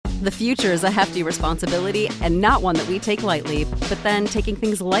The future is a hefty responsibility and not one that we take lightly, but then taking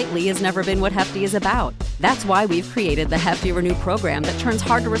things lightly has never been what Hefty is about. That's why we've created the Hefty Renew program that turns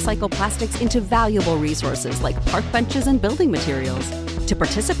hard-to-recycle plastics into valuable resources like park benches and building materials. To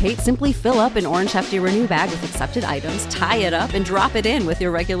participate, simply fill up an orange Hefty Renew bag with accepted items, tie it up, and drop it in with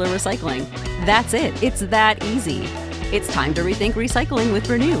your regular recycling. That's it. It's that easy. It's time to rethink recycling with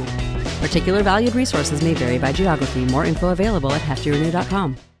Renew. Particular valued resources may vary by geography. More info available at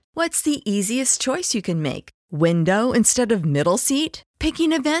heftyrenew.com. What's the easiest choice you can make? Window instead of middle seat?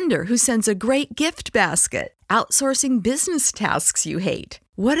 Picking a vendor who sends a great gift basket? Outsourcing business tasks you hate?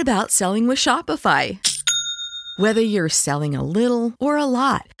 What about selling with Shopify? Whether you're selling a little or a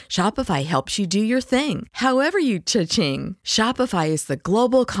lot, Shopify helps you do your thing, however you cha-ching. Shopify is the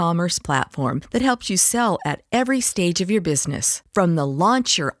global commerce platform that helps you sell at every stage of your business. From the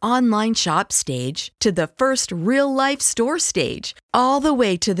launch your online shop stage to the first real-life store stage, all the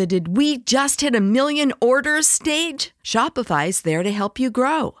way to the did we just hit a million orders stage. Shopify's there to help you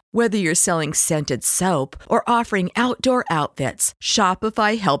grow. Whether you're selling scented soap or offering outdoor outfits,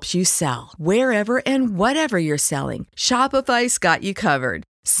 Shopify helps you sell. Wherever and whatever you're selling, Shopify's got you covered.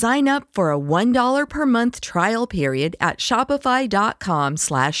 Sign up for a $1 per month trial period at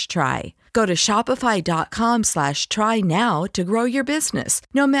shopify.com/try. Go to shopify.com/try now to grow your business,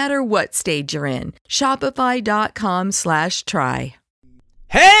 no matter what stage you're in. Shopify.com/try.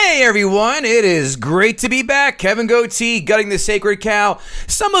 Hey everyone, it is great to be back. Kevin Goatee, gutting the sacred cow.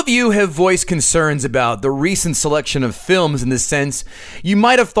 Some of you have voiced concerns about the recent selection of films in the sense you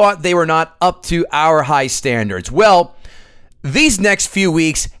might have thought they were not up to our high standards. Well, these next few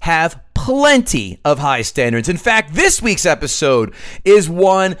weeks have plenty of high standards. In fact, this week's episode is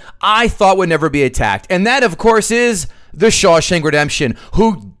one I thought would never be attacked. And that, of course, is The Shawshank Redemption.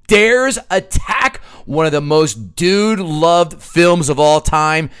 Who dares attack one of the most dude-loved films of all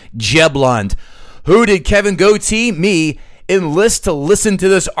time, Jeb Lund? Who did Kevin Goatee, me, enlist to listen to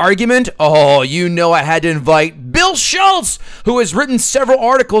this argument? Oh, you know I had to invite Bill Schultz, who has written several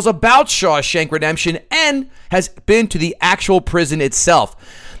articles about Shawshank Redemption and has been to the actual prison itself.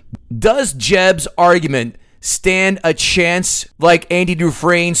 Does Jeb's argument stand a chance like Andy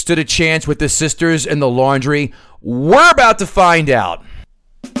Dufresne stood a chance with the sisters in the laundry? We're about to find out.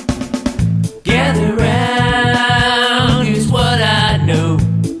 Gather round, here's what I know.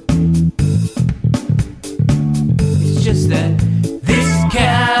 It's just that this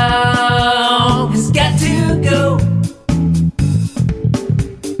cow has got to go.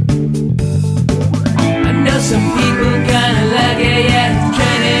 I know some people kinda like it, yeah, it's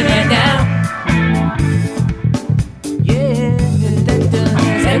trending right now. Yeah,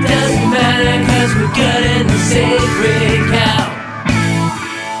 that doesn't matter, cause we're gutting the sacred cow.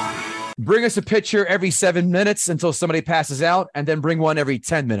 Bring us a picture every 7 minutes until somebody passes out, and then bring one every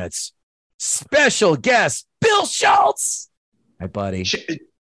 10 minutes. Special guest, Bill Schultz. Hi, buddy.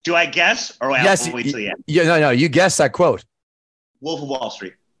 Do I guess, or do I have to wait till the end? No, you guess that quote. Wolf of Wall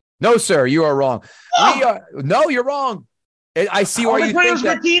Street. No, sir, you are wrong. Oh! No, you're wrong. I see why you think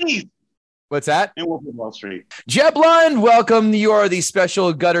that. Martinis. What's that? And Wolf of Wall Street. Jeb Lund, welcome. You are the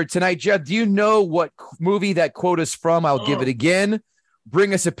special gutter tonight. Jeb, do you know what movie that quote is from? I'll give it again.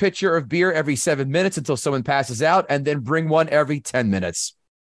 Bring us a pitcher of beer every 7 minutes until someone passes out, and then bring one every 10 minutes.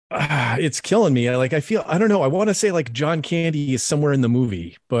 It's killing me. I don't know. I want to say like John Candy is somewhere in the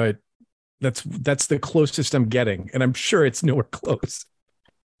movie, but that's the closest I'm getting. And I'm sure it's nowhere close.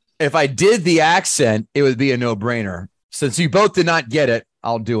 If I did the accent, it would be a no-brainer. Since you both did not get it,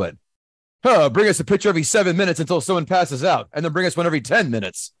 I'll do it. Bring us a pitcher every 7 minutes until someone passes out, and then bring us one every 10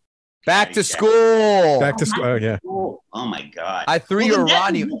 minutes. Back to school. Back to school. Oh, yeah. Oh my God. I threw you a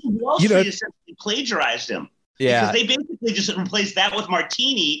Rodney. Wall Street essentially plagiarized him. Yeah. Because they basically just replaced that with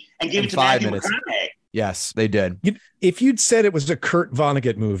Martini and gave it to 5 Matthew minutes. McConaughey. Yes, they did. If you'd said it was a Kurt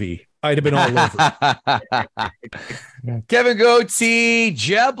Vonnegut movie, I'd have been all over. Kevin Goatee,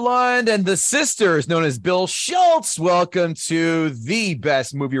 Jeb Lund, and the sisters known as Bill Schultz. Welcome to the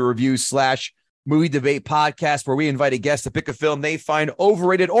best movie review / movie debate podcast, where we invite a guest to pick a film they find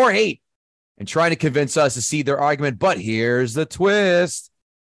overrated or hate and trying to convince us to see their argument. But here's the twist.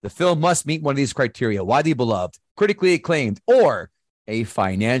 The film must meet one of these criteria: widely beloved, critically acclaimed, or a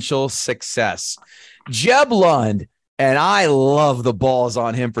financial success. Jeb Lund, and I love the balls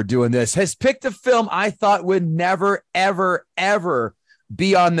on him for doing this, has picked a film I thought would never, ever, ever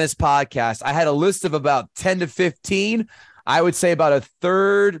be on this podcast. I had a list of about 10 to 15. I would say about a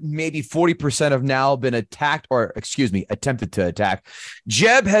third, maybe 40% have now been attempted to attack.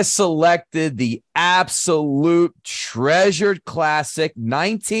 Jeb has selected the absolute treasured classic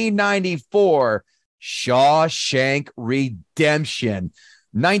 1994 Shawshank Redemption.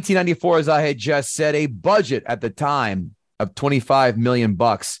 1994, as I had just said, a budget at the time of $25 million.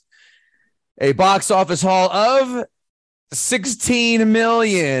 A box office haul of $16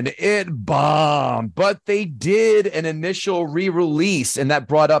 million. It bombed, but they did an initial re-release, and that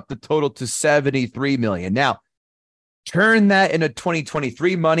brought up the total to $73 million. Now, turn that into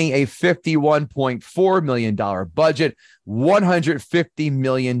 2023 money, a $51.4 million budget, $150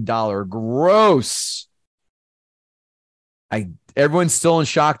 million gross. Everyone's still in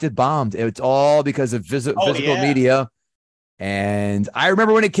shock it bombed. It's all because of physical media. And I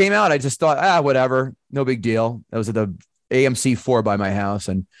remember when it came out, I just thought, whatever, no big deal. That was at the AMC 4 by my house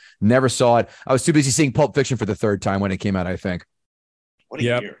and never saw it. I was too busy seeing Pulp Fiction for the third time when it came out, I think. What a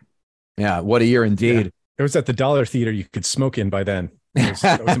year. Yeah, what a year indeed. Yeah. It was at the dollar theater you could smoke in by then.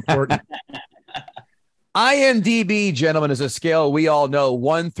 That was important. IMDb, gentlemen, is a scale we all know,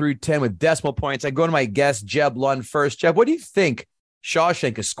 1 through 10 with decimal points. I go to my guest, Jeb Lund, first. Jeb, what do you think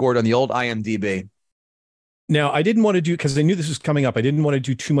Shawshank has scored on the old IMDb? Now, I didn't want to do, because I knew this was coming up, I didn't want to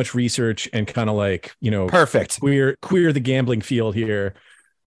do too much research and kind of like, perfect. Queer the gambling field here.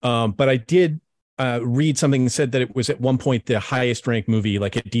 But I did read something that said that it was at one point the highest ranked movie,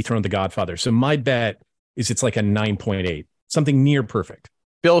 like it dethroned The Godfather. So my bet is it's like a 9.8, something near perfect.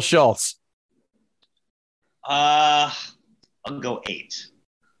 Bill Schultz. I'll go 8.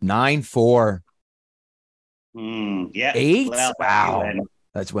 9.4. Yeah. 8? Well, wow.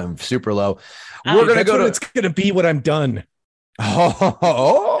 That's when super low. We're going to go to, it's going to be what I'm done.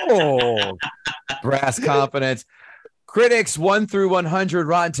 Oh, brass confidence. Critics 1 through 100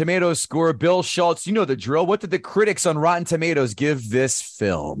 Rotten Tomatoes score. Bill Schultz, you know the drill. What did the critics on Rotten Tomatoes give this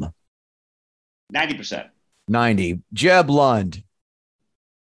film? 90%. 90. Jeb Lund.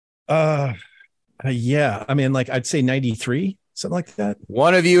 Yeah. I mean, like I'd say 93, something like that.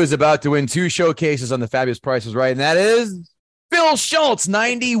 One of you is about to win 2 showcases on the Fabulous Prices Right, and that is Bill Schultz,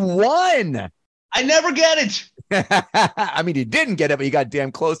 91. I never get it. I mean, you didn't get it, but you got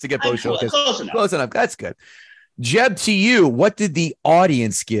damn close to get both showcases. Close enough. Close enough. That's good. Jeb, to you, what did the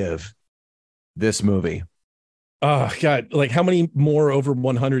audience give this movie? Oh, God. Like, how many more over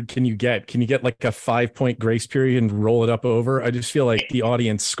 100 can you get? Can you get like a 5-point grace period and roll it up over? I just feel like the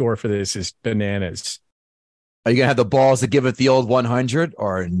audience score for this is bananas. Are you going to have the balls to give it the old 100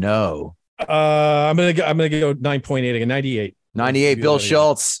 or no? I'm gonna go 9.8 again, 98. 98, Bill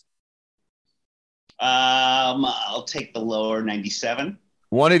Schultz. I'll take the lower 97.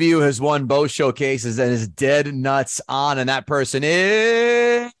 One of you has won both showcases and is dead nuts on, and that person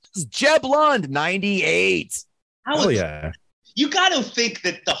is Jeb Lund, 98. Oh yeah. You got to think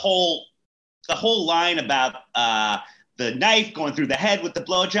that the whole line about the knife going through the head with the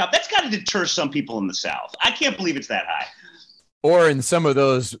blowjob, that's got to deter some people in the South. I can't believe it's that high. Or in some of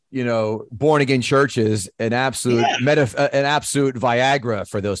those, born again churches, an absolute Viagra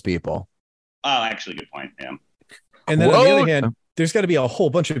for those people. Oh, actually, good point. Yeah. And then on the other hand, there's got to be a whole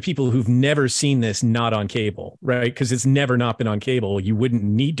bunch of people who've never seen this not on cable, right? Because it's never not been on cable. You wouldn't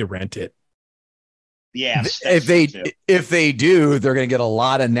need to rent it. Yeah. If they do, they're going to get a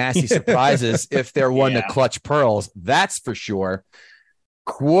lot of nasty surprises if they're one to clutch pearls. That's for sure.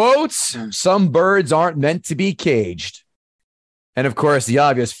 Quotes, some birds aren't meant to be caged. And of course, the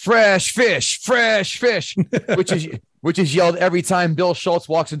obvious fresh fish, which is yelled every time Bill Schultz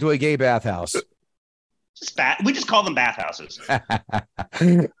walks into a gay bathhouse. We just call them bathhouses.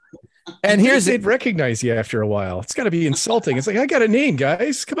 And they'd recognize you after a while. It's got to be insulting. It's like, I got a name,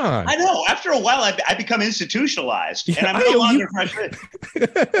 guys. Come on. I know. After a while, I become institutionalized, and I'm no longer fresh fish.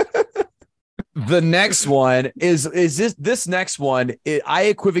 The next one is this next one. I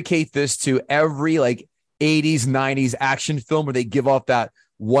equivocate this to every 80s, 90s action film where they give off that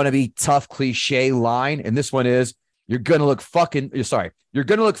wannabe tough cliche line. And this one is, you're going to look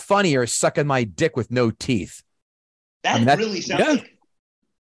funnier sucking my dick with no teeth. That really sounds like.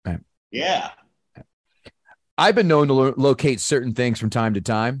 Right. Yeah. I've been known to locate certain things from time to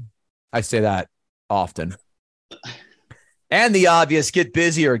time. I say that often. And the obvious, get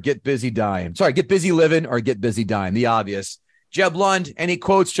busy or get busy dying. Sorry, get busy living or get busy dying. The obvious. Jeb Lund, any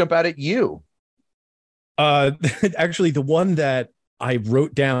quotes jump out at you? Actually, the one that I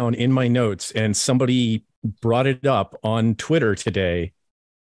wrote down in my notes and somebody brought it up on Twitter today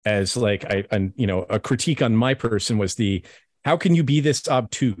as a critique on my person was how can you be this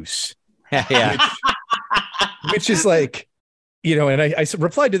obtuse? Yeah. Which is like, and I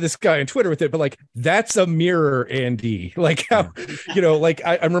replied to this guy on Twitter with it, but that's a mirror, Andy. Like how,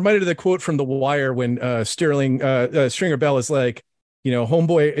 I'm reminded of the quote from The Wire when Stringer Bell is like,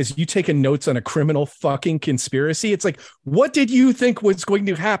 homeboy, is you taking notes on a criminal fucking conspiracy? It's like, what did you think was going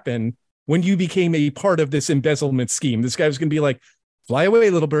to happen when you became a part of this embezzlement scheme? This guy was going to be like fly away,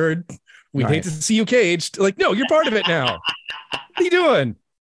 little bird. We'd hate to see you caged. Like, no, you're part of it now. What are you doing?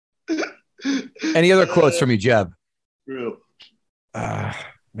 Any other quotes from you, Jeb? True.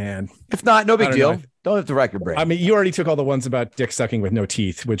 Man. If not, no big deal. know. Don't have to rack your brain. I mean, you already took all the ones about dick sucking with no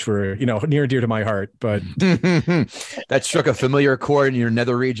teeth, which were, near and dear to my heart. But that struck a familiar chord in your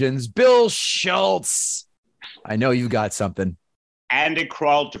nether regions. Bill Schultz. I know you got something. Andy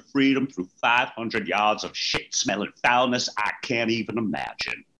crawled to freedom through 500 yards of shit-smelling foulness I can't even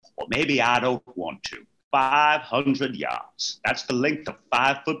imagine. Or maybe I don't want to. 500 yards. That's the length of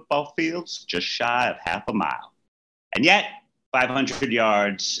 5 football fields, just shy of half a mile. And yet, 500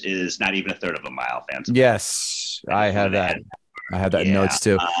 yards is not even a third of a mile, fans. Yes, I have that. I have that in notes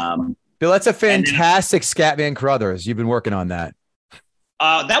too. Bill, that's a fantastic Scatman Crothers. You've been working on that.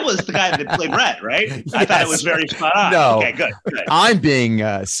 That was the guy that played Red, right? Yes. I thought it was very spot on. No. Okay, good. I'm being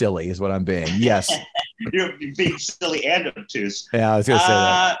silly is what I'm being. Yes. You're being silly and obtuse. Yeah, I was going to say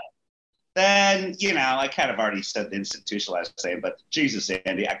that. Then, I kind of already said the institutionalized saying, but Jesus,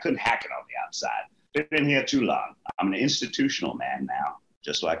 Andy, I couldn't hack it on the outside. Been in here too long. I'm an institutional man now,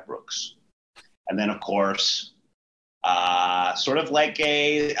 just like Brooks. And then, of course, sort of like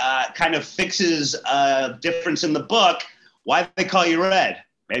a kind of fixes a difference in the book. Why they call you Red?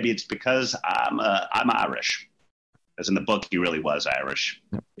 Maybe it's because I'm Irish. Because in the book, he really was Irish.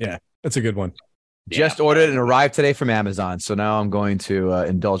 Yeah, that's a good one. Just ordered and arrived today from Amazon. So now I'm going to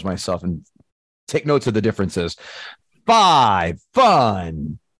indulge myself and take notes of the differences. 5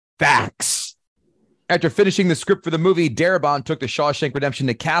 fun facts. After finishing the script for the movie, Darabont took the Shawshank Redemption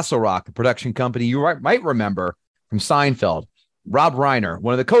to Castle Rock, a production company you might remember from Seinfeld. Rob Reiner,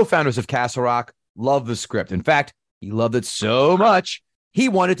 one of the co-founders of Castle Rock, loved the script. In fact, he loved it so much, he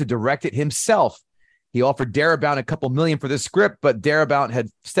wanted to direct it himself. He offered Darabont a couple million for this script, but Darabont had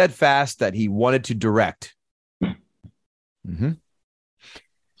steadfast that he wanted to direct. Mm-hmm.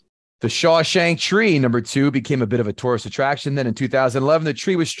 The Shawshank tree, number 2, became a bit of a tourist attraction. Then in 2011, the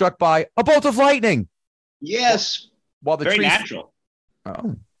tree was struck by a bolt of lightning. Yes. While the very tree natural.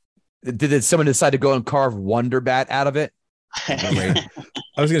 Oh. Did someone decide to go and carve Wonder Bat out of it? I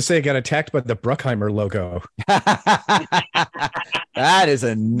was going to say it got attacked by the Bruckheimer logo. That is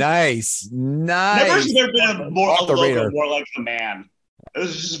a nice. Never has there been a logo more like the man. It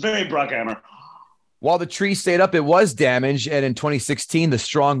was just very Bruckheimer. While the tree stayed up, it was damaged. And in 2016, the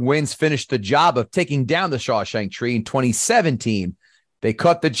strong winds finished the job of taking down the Shawshank tree. In 2017, they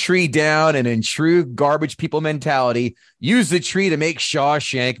cut the tree down and in true garbage people mentality, used the tree to make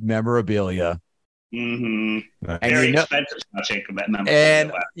Shawshank memorabilia. Mm-hmm. And very expensive Shawshank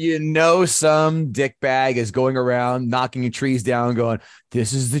memorabilia. And some dickbag is going around knocking trees down going,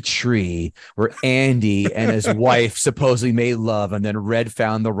 this is the tree where Andy and his wife supposedly made love. And then Red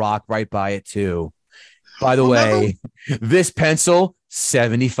found the rock right by it too. By the way, this pencil,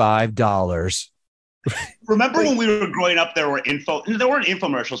 $75. Remember when we were growing up, there weren't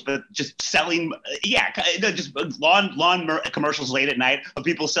infomercials, but just selling, just lawn commercials late at night of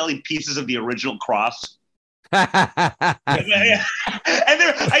people selling pieces of the original cross. And I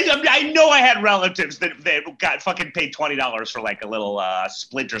know I had relatives that got fucking paid $20 for like a little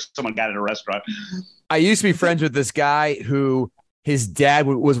splinter someone got at a restaurant. I used to be friends with this guy who his dad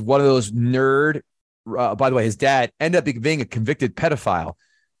was one of those nerd. By the way, his dad ended up being a convicted pedophile.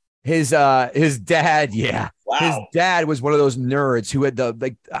 His dad, Wow. His dad was one of those nerds who had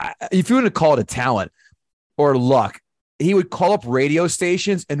if you want to call it a talent or luck, he would call up radio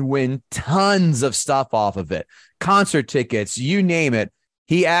stations and win tons of stuff off of it. Concert tickets, you name it.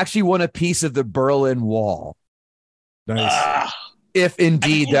 He actually won a piece of the Berlin Wall. Nice. If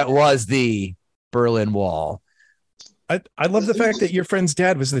indeed that was the Berlin Wall. I love the fact that your friend's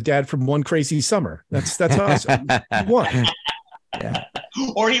dad was the dad from One Crazy Summer. That's awesome. One. Yeah.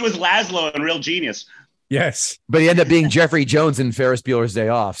 Or he was Laszlo in Real Genius. Yes. But he ended up being Jeffrey Jones in Ferris Bueller's Day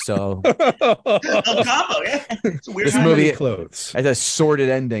Off. So El combo, yeah. It's a weird this movie clothes has a sordid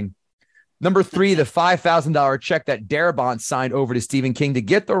ending. Number 3, the $5,000 check that Darabont signed over to Stephen King to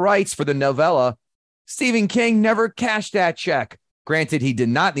get the rights for the novella. Stephen King never cashed that check. Granted, he did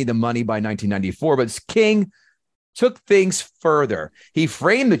not need the money by 1994, but King took things further. He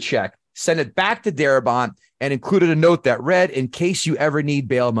framed the check, sent it back to Darabont, and included a note that read, "In case you ever need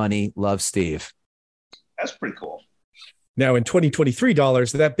bail money, love, Steve." That's pretty cool. Now, in 2023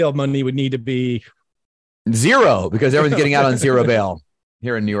 dollars, that bail money would need to be zero because everyone's getting out on zero bail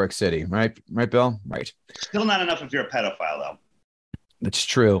here in New York City. Right, Bill? Right. Still not enough if you're a pedophile, though. That's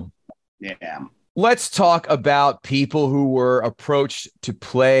true. Yeah. Let's talk about people who were approached to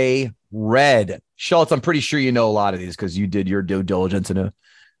play Red. Schultz, I'm pretty sure you know a lot of these because you did your due diligence in a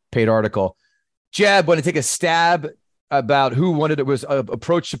paid article. Jeb, want to take a stab about who was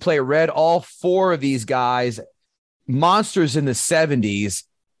approached to play Red. All four of these guys, monsters in the 70s,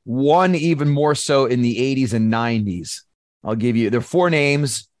 one even more so in the 80s and 90s. I'll give you, there are four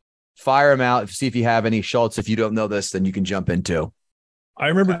names. Fire them out. See if you have any. Schultz, if you don't know this, then you can jump into. I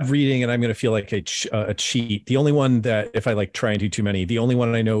remember reading, and I'm going to feel like a cheat. The only one that, if I like try and do too many, the only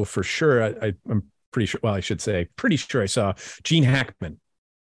one I know for sure, I'm pretty sure. Well, I should say pretty sure I saw Gene Hackman.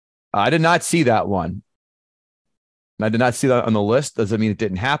 I did not see that one. I did not see that on the list. Doesn't mean it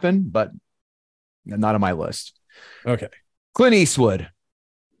didn't happen, but not on my list. Okay. Clint Eastwood,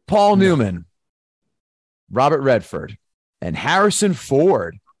 Paul Newman, Robert Redford, and Harrison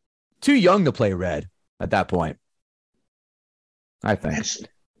Ford. Too young to play Red at that point, I think.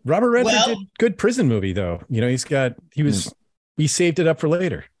 Robert Redford did good prison movie, though. You know, he saved it up for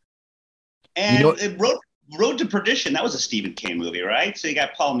later. And it Road to Perdition, that was a Stephen King movie, right? So you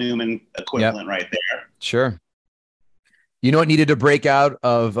got Paul Newman equivalent right there. Sure. You know what needed to break out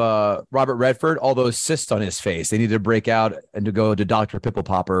of Robert Redford? All those cysts on his face. They needed to break out and to go to Dr. Pimple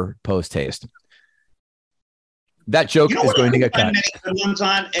Popper post-haste. That joke is going to get cut. Good ones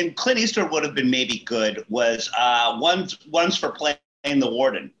on, and Clint Eastwood would have been maybe good, was ones for playing the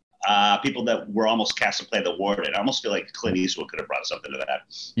warden. People that were almost cast to play the warden. I almost feel like Clint Eastwood could have brought something to that.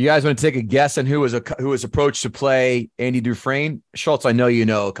 You guys want to take a guess on who was approached to play Andy Dufresne? Schultz, I know you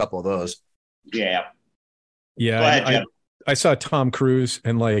know a couple of those. Yeah. Yeah. Go ahead, Jeb. I saw Tom Cruise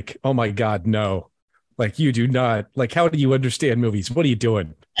and like, oh my God, no. Like, you do not. Like, how do you understand movies? What are you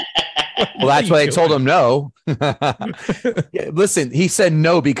doing? Well, that's why they told him no. Listen, he said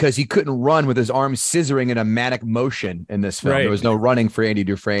no because he couldn't run with his arms scissoring in a manic motion in this film. Right. There was no running for Andy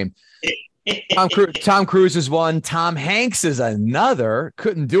Dufresne. Tom Cruise is one. Tom Hanks is another.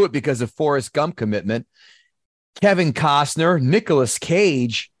 Couldn't do it because of Forrest Gump commitment. Kevin Costner, Nicolas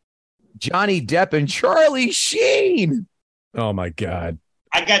Cage, Johnny Depp, and Charlie Sheen. Oh, my God.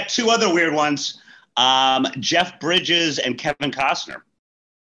 I got two other weird ones. Jeff Bridges and Kevin Costner.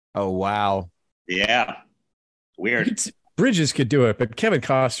 Oh, wow. Yeah. Weird. Bridges could do it, but Kevin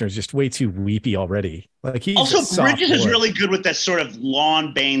Costner is just way too weepy already. Like, he's also, Bridges is really good with that sort of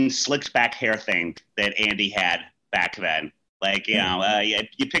Lon Bane slicked back hair thing that Andy had back then. Like, you know,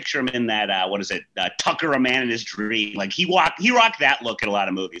 you picture him in that, Tucker, A Man in His Dream. Like, he rocked that look in a lot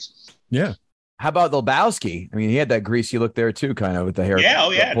of movies. Yeah. How about Lebowski? I mean, he had that greasy look there too, kind of with the hair.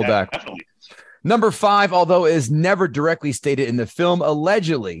 Yeah, pulled back. Definitely. Number 5, although is never directly stated in the film,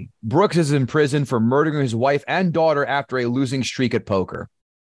 allegedly, Brooks is in prison for murdering his wife and daughter after a losing streak at poker.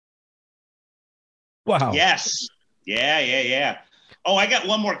 Wow. Yes. Yeah. Oh, I got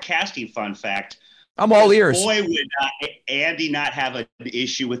one more casting fun fact. I'm all ears. Boy, would Andy not have an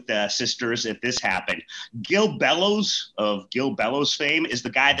issue with the sisters if this happened. Gil Bellows of Gil Bellows fame is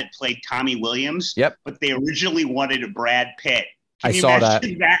the guy that played Tommy Williams. Yep. But they originally wanted Brad Pitt. I saw that.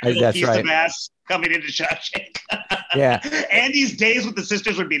 That's right. Of ass coming into Shawshank. Yeah. Andy's days with the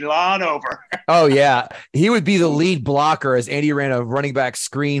sisters would be long over. Oh, yeah. He would be the lead blocker as Andy ran a running back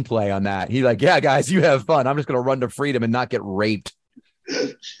screenplay on that. He's like, yeah, guys, you have fun. I'm just going to run to freedom and not get raped.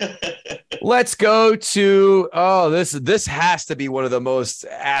 Let's go to, this has to be one of the most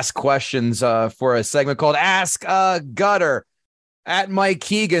asked questions for a segment called Ask Gutter. At Mike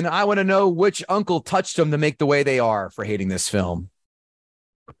Keegan, I want to know which uncle touched them to make the way they are for hating this film.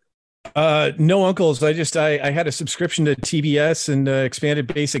 No uncles. I had a subscription to TBS and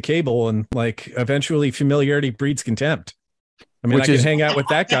expanded basic cable, and like eventually familiarity breeds contempt. I mean, I can hang out with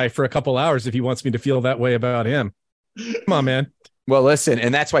that guy for a couple hours if he wants me to feel that way about him. Come on, man. Well, listen,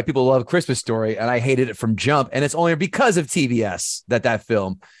 and that's why people love Christmas Story, and I hated it from jump, and it's only because of TBS that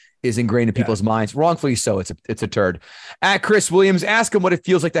film is ingrained in people's minds. Wrongfully so. It's a turd. At Chris Williams, ask him what it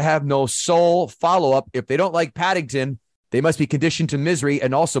feels like to have no soul. Follow-up, if they don't like Paddington, they must be conditioned to misery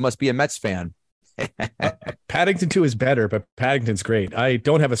and also must be a Mets fan. Paddington 2 is better, but Paddington's great. I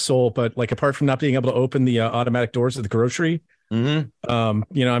don't have a soul, but like apart from not being able to open the automatic doors of the grocery, I'm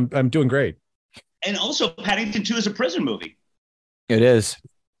doing great. And also, Paddington 2 is a prison movie. It is.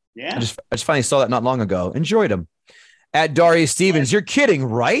 Yeah. I just finally saw that not long ago. Enjoyed him. At Darius Stevens, you're kidding,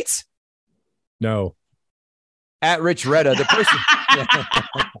 right? No. At Rich Retta, the person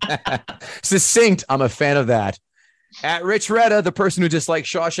succinct. I'm a fan of that. At Rich Retta, the person who dislikes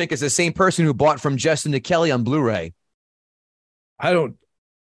Shawshank is the same person who bought from Justin to Kelly on Blu-ray.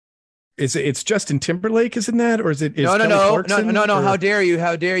 It's Justin Timberlake, isn't that? Or is it? No. How dare you?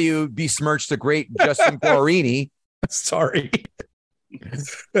 How dare you besmirch the great Justin Guarini? Sorry.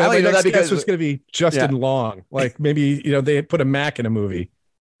 I only know that because it was going to be Justin Long. Like maybe, they put a Mac in a movie.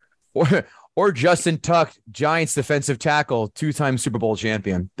 Or Justin Tuck, Giants defensive tackle, 2-time Super Bowl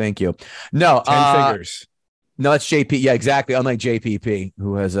champion. Thank you. No. 10 fingers. No, it's JP. Yeah, exactly. Unlike JPP,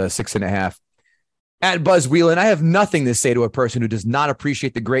 who has a 6.5. At Buzz Whelan, I have nothing to say to a person who does not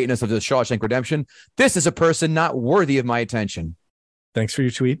appreciate the greatness of the Shawshank Redemption. This is a person not worthy of my attention. Thanks for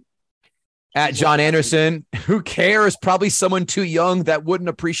your tweet. At John Anderson, who cares? Probably someone too young that wouldn't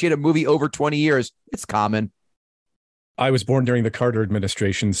appreciate a movie over 20 years. It's common. I was born during the Carter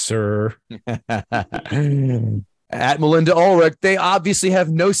administration, sir. At Melinda Ulrich, they obviously have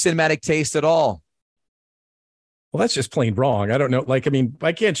no cinematic taste at all. Well, that's just plain wrong. I don't know. Like, I mean,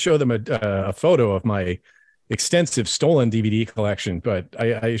 I can't show them a photo of my extensive stolen DVD collection, but I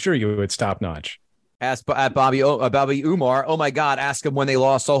assure you it's top notch. Ask at Bobby Umar. Oh my God. Ask him when they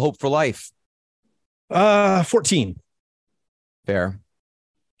lost all hope for life. 14. Fair.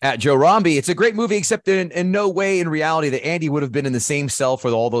 At Joe Romby, it's a great movie, except in no way in reality that Andy would have been in the same cell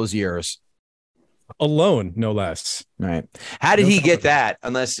for all those years. Alone, no less. Right. How did he get that?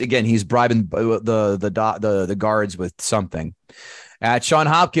 Unless, again, he's bribing the guards with something. At Sean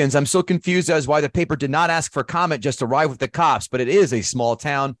Hopkins, I'm so confused as why the paper did not ask for comment, just arrive with the cops, but it is a small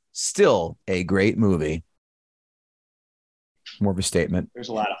town. Still a great movie. More of a statement. There's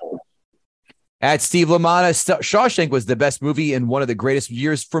a lot of holes. At Steve Lamanna, Shawshank was the best movie in one of the greatest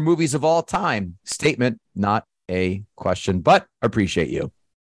years for movies of all time. Statement, not a question, but appreciate you.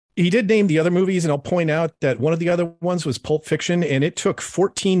 He did name the other movies, and I'll point out that one of the other ones was Pulp Fiction, and it took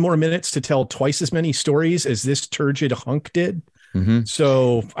 14 more minutes to tell twice as many stories as this turgid hunk did. Mm-hmm.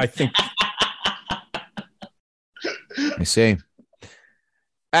 So I think... I see.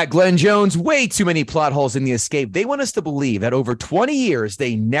 At Glenn Jones, way too many plot holes in The Escape. They want us to believe that over 20 years,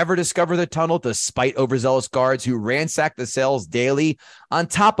 they never discover the tunnel despite overzealous guards who ransack the cells daily. On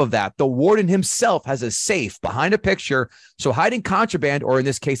top of that, the warden himself has a safe behind a picture, so hiding contraband, or in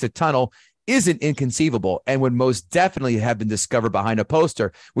this case, a tunnel, isn't inconceivable and would most definitely have been discovered behind a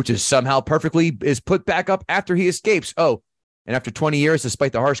poster, which is somehow perfectly is put back up after he escapes. Oh, and after 20 years,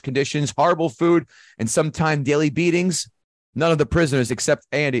 despite the harsh conditions, horrible food, and sometimes daily beatings, none of the prisoners except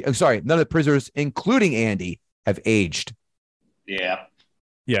Andy, none of the prisoners, including Andy, have aged. Yeah.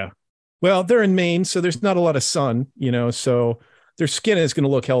 Yeah. Well, they're in Maine, so there's not a lot of sun, so their skin is going to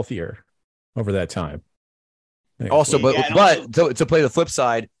look healthier over that time. Also, to play the flip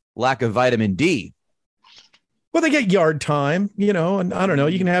side, lack of vitamin D. Well, they get yard time, and I don't know.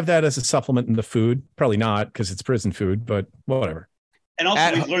 You can have that as a supplement in the food. Probably not because it's prison food, but whatever. And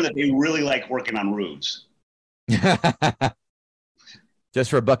also, we've learned that they really like working on roofs. Just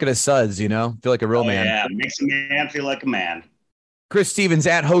for a bucket of suds, feel like a real man. Yeah, makes a man feel like a man. Chris Stevens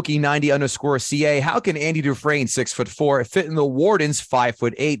at Hokey90_CA. How can Andy Dufresne, 6'4", fit in the warden's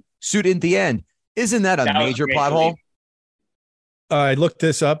 5'8" suit in the end? Isn't that a major plot hole? I looked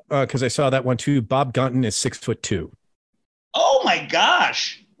this up because I saw that one too. Bob Gunton is 6'2". Oh my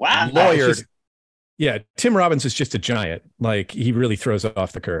gosh! Wow. Lawyer. Yeah, Tim Robbins is just a giant. Like he really throws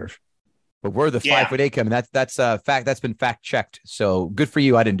off the curve. But we're the 5'8" coming. That's a fact. That's been fact checked. So good for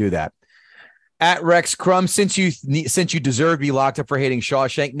you. I didn't do that. At Rex Crumb, since you deserve to be locked up for hating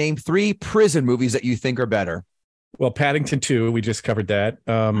Shawshank, name 3 prison movies that you think are better. Well, Paddington 2, we just covered that.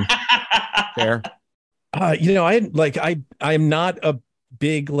 Fair. I'm not a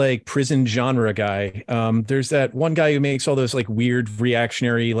big prison genre guy. There's that one guy who makes all those weird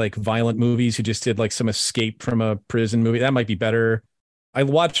reactionary violent movies who just did some escape from a prison movie. That might be better. I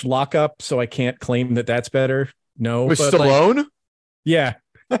watched Lock Up, so I can't claim that that's better. No. With Stallone? Yeah.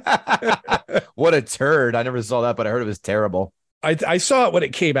 What a turd. I never saw that, but I heard it was terrible. I saw it when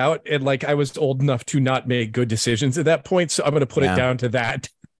it came out, and I was old enough to not make good decisions at that point, so I'm going to put it down to that.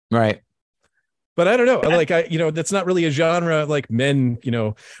 Right. But I don't know. That's not really a genre men,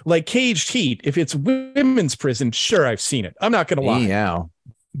 Caged Heat. If it's women's prison, sure, I've seen it. I'm not going to lie. Yeah.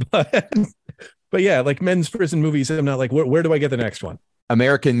 But yeah, men's prison movies, I'm not where do I get the next one?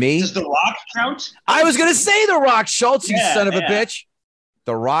 American Me. Does The Rock count? I was going to say The Rock. Schultz, you son of a bitch.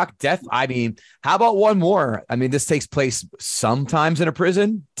 The Rock, how about one more? I mean, this takes place sometimes in a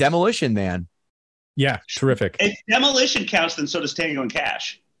prison. Demolition Man. Yeah, terrific. If Demolition counts, then so does Tango and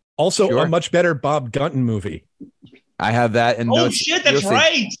Cash. Also, a much better Bob Gunton movie. I have that in notes. Shit, that's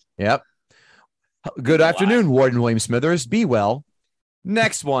right. Yep. Good afternoon, Warden William Smithers. Be well.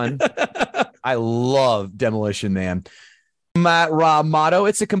 Next one. I love Demolition Man. Matt Ramato.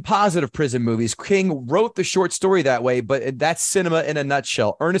 It's a composite of prison movies. King wrote the short story that way, but that's cinema in a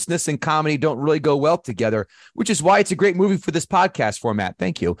nutshell. Earnestness and comedy don't really go well together, which is why it's a great movie for this podcast format.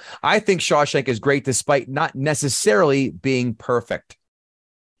 Thank you. I think Shawshank is great despite not necessarily being perfect.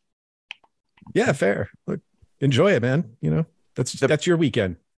 Yeah, fair. Look, enjoy it, man. That's your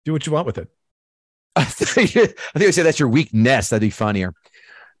weekend. Do what you want with it. I think I said that's your weakness. That'd be funnier.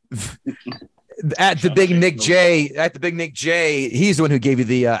 At the big Nick J, he's the one who gave you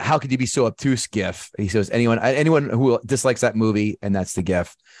the "How could you be so obtuse?" gif. He says anyone who dislikes that movie, and that's the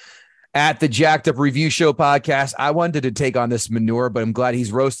gif. At the Jacked Up Review Show podcast, I wanted to take on this manure, but I'm glad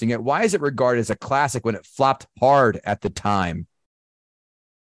he's roasting it. Why is it regarded as a classic when it flopped hard at the time?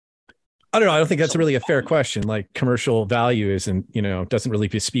 I don't know. I don't think that's really a fair question. Like, commercial value isn't, doesn't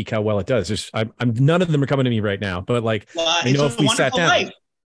really speak how well it does. I'm none of them are coming to me right now, but like, I know if we sat down. Life.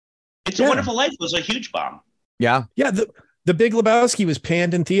 It's a Wonderful Life was a huge bomb. Yeah. Yeah. The Big Lebowski was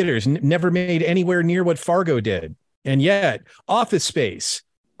panned in theaters, never made anywhere near what Fargo did. And yet Office Space,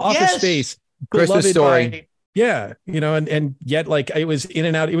 Christmas Story. And yet like it was in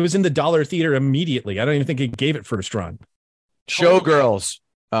and out. It was in the dollar theater immediately. I don't even think it gave it first run. Showgirls.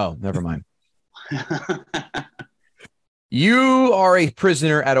 Oh, never mind. You are a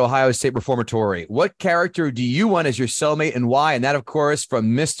prisoner at Ohio State Reformatory. What character do you want as your cellmate and why? And that, of course,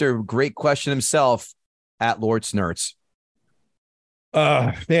 from Mr. Great Question himself at Lord Snurts.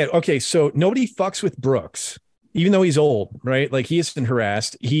 Man. Okay. So nobody fucks with Brooks, even though he's old, right? Like, he isn't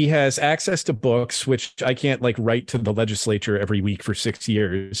harassed. He has access to books, which I can't like write to the legislature every week for 6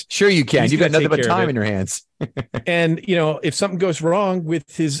 years. Sure you can. You've got nothing but time in your hands. And, if something goes wrong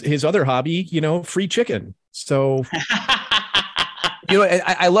with his other hobby, free chicken. So,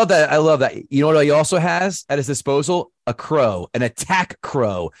 I love that. I love that. You know what he also has at his disposal? A crow, an attack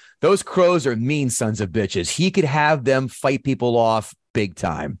crow. Those crows are mean sons of bitches. He could have them fight people off big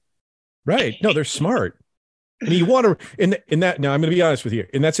time. Right. No, they're smart. And you want to, in that, now I'm going to be honest with you.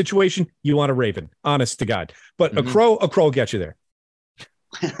 In that situation, you want a raven, honest to God. But a crow will get you there.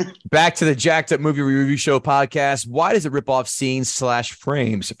 Back to the Jacked Up Movie Review Show podcast. Why does it rip off scenes /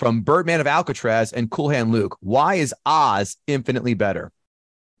 frames from Birdman of Alcatraz and Cool Hand Luke? Why is Oz infinitely better?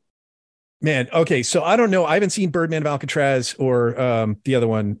 Man, okay, so I don't know. I haven't seen Birdman of Alcatraz or the other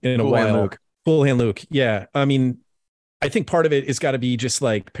one in a while. Cool Hand Luke. Yeah, I mean, I think part of it is got to be just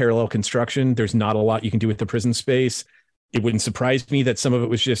like parallel construction. There's not a lot you can do with the prison space. It wouldn't surprise me that some of it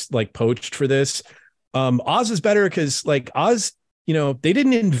was just like poached for this. Oz is better because like Oz, they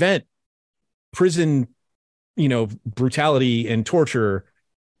didn't invent prison, brutality and torture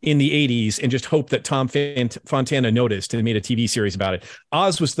in the 80s and just hope that Tom Fontana noticed and made a TV series about it.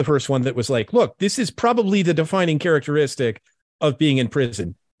 Oz was the first one that was like, look, this is probably the defining characteristic of being in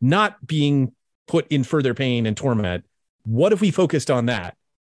prison, not being put in further pain and torment. What if we focused on that?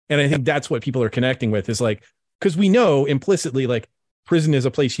 And I think that's what people are connecting with, is like, because we know implicitly, like, prison is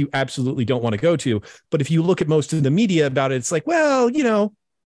a place you absolutely don't want to go to. But if you look at most of the media about it, it's like, well, you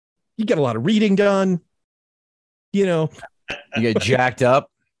get a lot of reading done, you get jacked up.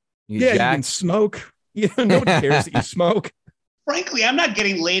 You can smoke. Nobody cares that you smoke. Frankly, I'm not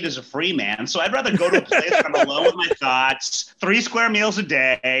getting laid as a free man, so I'd rather go to a place where I'm alone with my thoughts, 3 square meals a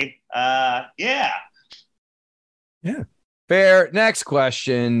day. Yeah. Fair. Next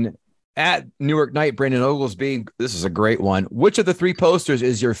question. At Newark Knight, Brandon Oglesby. This is a great one. Which of the 3 posters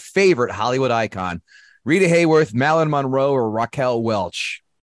is your favorite Hollywood icon? Rita Hayworth, Marilyn Monroe, or Raquel Welch?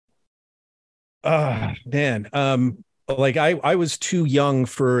 Man. Like I was too young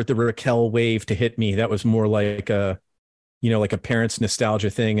for the Raquel wave to hit me. That was more like a parent's nostalgia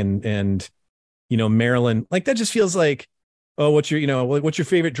thing. And Marilyn, like, that just feels like, oh, what's your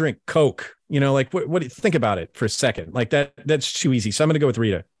favorite drink? Coke. Like, what do you think about it for a second? Like that's too easy. So I'm going to go with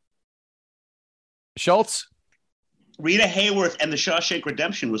Rita. Schultz? Rita Hayworth and the Shawshank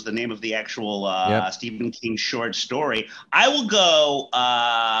Redemption was the name of the actual Stephen King short story. I will go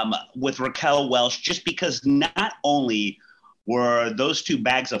with Raquel Welch, just because not only were those 2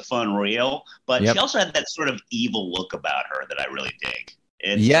 bags of fun real, but she also had that sort of evil look about her that I really dig.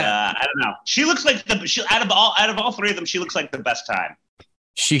 It's, I don't know. She looks like out of all 3 of them, she looks like the best time.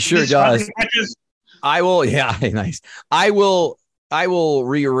 She sure does. I will. Yeah, nice. I will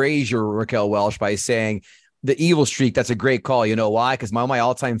rearrange your Raquel Welch by saying the evil streak. That's a great call. You know why? Because one of my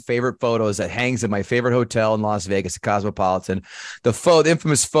all-time favorite photos that hangs in my favorite hotel in Las Vegas, the Cosmopolitan, the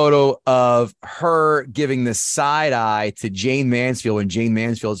infamous photo of her giving the side eye to Jane Mansfield when Jane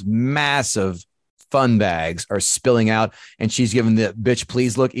Mansfield's massive fun bags are spilling out and she's giving the bitch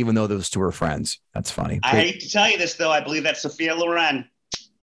please look, even though those 2 are friends. That's funny. I hate to tell you this, though. I believe that's Sophia Loren.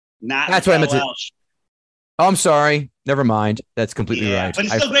 That's what I meant to. Oh, I'm sorry. Never mind. That's completely right. But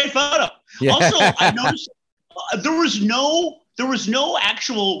it's still a great photo. Yeah. Also, I noticed there was no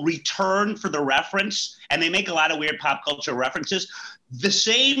actual return for the reference, and they make a lot of weird pop culture references. The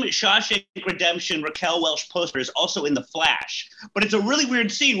same Shawshank Redemption Raquel Welch poster is also in The Flash, but it's a really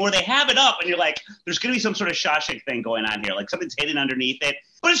weird scene where they have it up, and you're like, there's going to be some sort of Shawshank thing going on here, like something's hidden underneath it,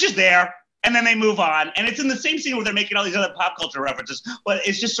 but it's just there. And then they move on. And it's in the same scene where they're making all these other pop culture references, but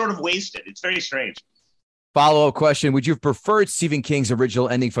it's just sort of wasted. It's very strange. Follow-up question. Would you have preferred Stephen King's original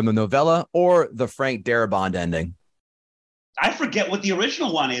ending from the novella or the Frank Darabont ending? I forget what the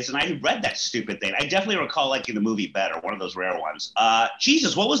original one is, and I read that stupid thing. I definitely recall liking the movie better, one of those rare ones.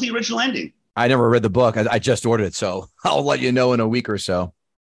 Jesus, what was the original ending? I never read the book. I just ordered it, so I'll let you know in a week or so.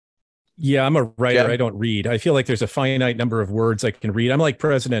 Yeah, I'm a writer. Yeah. I don't read. I feel like there's a finite number of words I can read. I'm like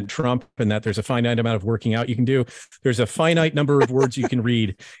President Trump in that there's a finite amount of working out you can do. There's a finite number of words you can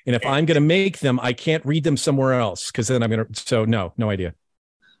read. And if I'm going to make them, I can't read them somewhere else because then I'm going to. So no idea.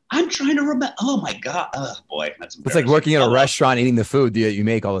 I'm trying to remember. Oh, my God. Oh, boy. That's It's like working at a restaurant, eating the food that you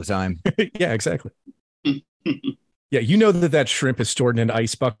make all the time. Yeah, exactly. Yeah, you know that shrimp is stored in an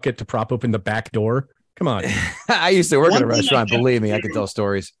ice bucket to prop open the back door. Come on. I used to work at a restaurant. Believe me, I can tell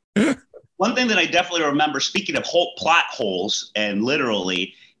stories. One thing that I definitely remember, speaking of whole plot holes and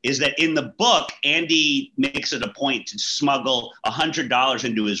literally, is that in the book, Andy makes it a point to smuggle $100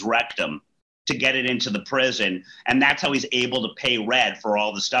 into his rectum to get it into the prison. And that's how he's able to pay Red for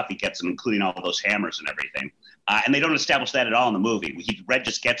all the stuff he gets, including all those hammers and everything. And they don't establish that at all in the movie. Red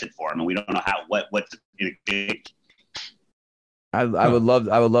just gets it for him, and we don't know what's in exchange. I would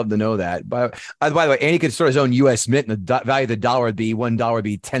love to know that. By the way, Andy could start his own U.S. mint, and the value of the dollar would be $1 would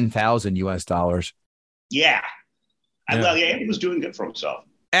be 10,000 U.S. dollars. Yeah. Andy was doing good for himself.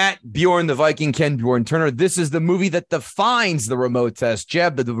 At Bjorn the Viking, Ken Bjorn Turner. This is the movie that defines the remote test.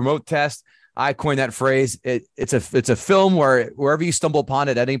 Jeb, the remote test. I coined that phrase. It's a film where wherever you stumble upon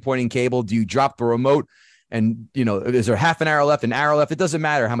it at any point in cable, do you drop the remote? And, is there half an hour left, an hour left? It doesn't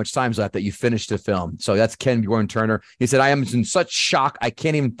matter how much time's left that you finished the film. So that's Ken Bjorn Turner. He said, I am in such shock, I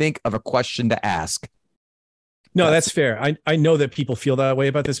can't even think of a question to ask. No, that's fair. I know that people feel that way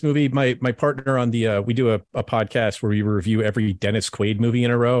about this movie. My partner on the we do a podcast where we review every Dennis Quaid movie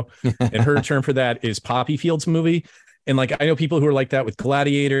in a row. And her term for that is Poppy Fields movie. And like I know people who are like that with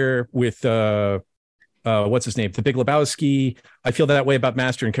Gladiator, with what's his name? The Big Lebowski. I feel that way about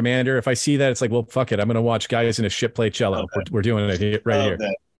Master and Commander. If I see that, it's like, well, fuck it. I'm going to watch guys in a ship play cello. Okay. We're doing it here.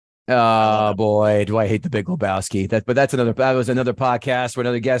 Oh boy, do I hate the Big Lebowski. That was another podcast where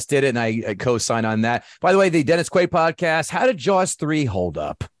another guest did it, and I co-sign on that. By the way, the Dennis Quaid podcast. How did Jaws 3 hold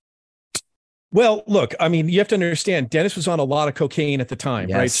up? Well, look, I mean, you have to understand, Dennis was on a lot of cocaine at the time,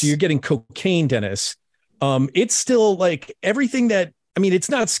 yes. Right? So you're getting cocaine, Dennis. It's still like everything that. I mean, it's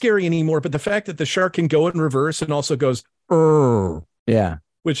not scary anymore, but the fact that the shark can go in reverse and also goes, yeah,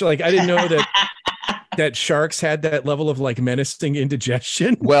 which like I didn't know that sharks had that level of like menacing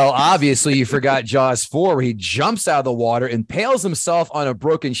indigestion. Well, obviously you forgot Jaws 4, where he jumps out of the water, impales himself on a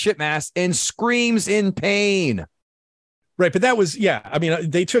broken ship mast, and screams in pain. Right, but that was I mean,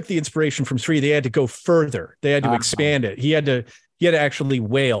 they took the inspiration from 3. They had to go further. They had to expand it. He had to actually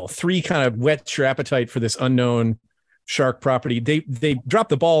whale. 3 kind of whets your appetite for this unknown shark property. They dropped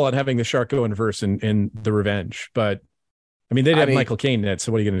the ball on having the shark go in reverse in The Revenge, but I mean they didn't have Michael Caine in it,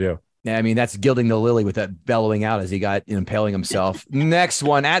 so what are you going to do? Yeah, I mean that's gilding the lily with that bellowing out as he got impaling himself. Next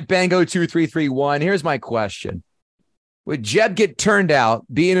one at Bango2331. Here's my question: would Jeb get turned out,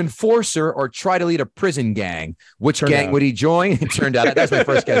 be an enforcer, or try to lead a prison gang? Which gang would he join? It turned out that's my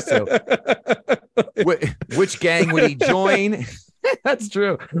first guess too. Which gang would he join? That's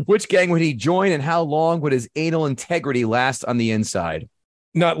true. Which gang would he join, and how long would his anal integrity last on the inside?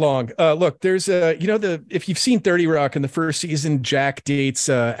 Not long. Look, there's if you've seen 30 Rock in the first season, Jack dates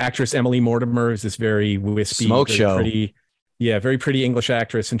actress Emily Mortimer, who's this very wispy, smoke show. Very pretty English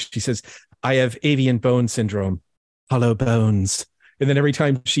actress, and she says, "I have avian bone syndrome, hollow bones." And then every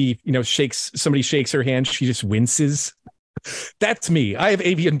time she, somebody shakes her hand, she just winces. That's me. I have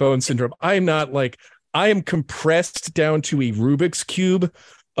avian bone syndrome. I'm not like. I am compressed down to a Rubik's cube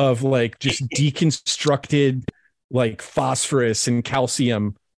of like just deconstructed like phosphorus and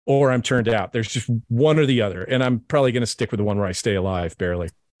calcium, or I'm turned out. There's just one or the other. And I'm probably going to stick with the one where I stay alive, barely.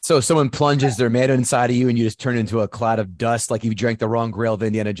 So someone plunges their man inside of you and you just turn into a cloud of dust, like you drank the wrong grail of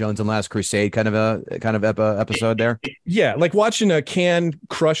Indiana Jones and Last Crusade kind of episode there. Yeah, like watching a can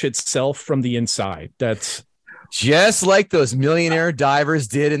crush itself from the inside. That's just like those millionaire divers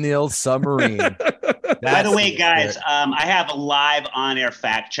did in the old submarine. By the way, guys, I have a live on-air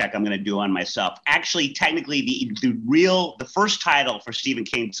fact check I'm going to do on myself. Actually, technically, the first title for Stephen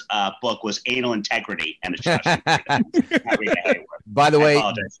King's book was Anal Integrity, and it's Shawshank. By the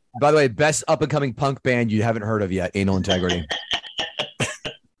way, best up-and-coming punk band you haven't heard of yet, Anal Integrity.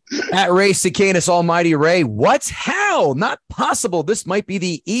 At Ray Cicanus, Almighty Ray, what? How? Not possible. This might be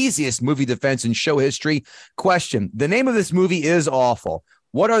the easiest movie defense in show history. Question: the name of this movie is awful.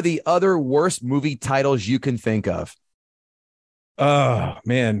 What are the other worst movie titles you can think of? Oh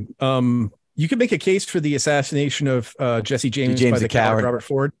man. You could make a case for the assassination of Jesse James by the coward Robert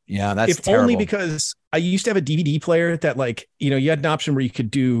Ford. Yeah, that's if terrible. only because I used to have a DVD player that, like, you had an option where you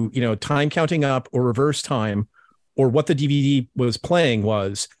could do, time counting up or reverse time, or what the DVD was playing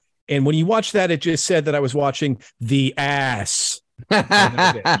was. And when you watch that, it just said that I was watching The Ass. And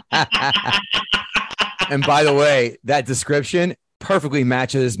by the way, that description perfectly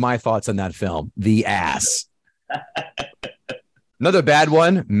matches my thoughts on that film, The Ass. Another bad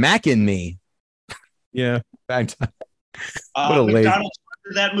one, Mac and Me. Yeah. McDonald's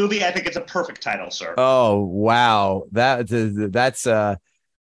that movie, I think it's a perfect title, sir. Oh, wow. That's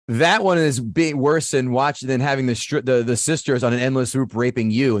that one is being worse than having the sisters on an endless loop raping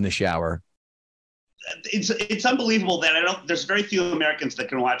you in the shower. It's unbelievable that there's very few Americans that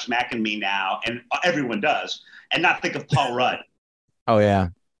can watch Mac and Me now, and everyone does, and not think of Paul Rudd. Oh yeah.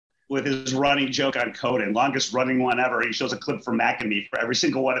 With his running joke on Conan, longest running one ever. He shows a clip from Mac and Me for every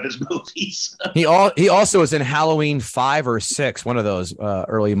single one of his movies. He also was in Halloween 5 or 6, one of those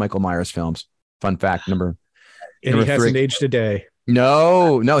early Michael Myers films. Fun fact number. And he hasn't aged a day.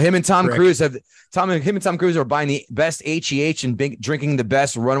 No. Him and Tom Cruise are buying the best HEH and drinking the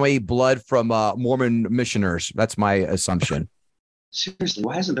best runaway blood from Mormon missioners. That's my assumption. Seriously,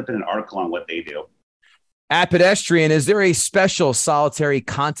 why hasn't there been an article on what they do? At Pedestrian, is there a special solitary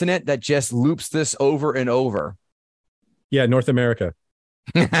continent that just loops this over and over? Yeah, North America.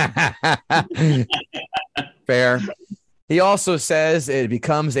 Fair. He also says it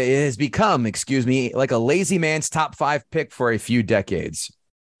has become, like a lazy man's top 5 pick for a few decades.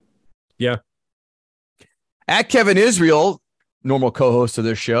 Yeah. At Kevin Israel, normal co-host of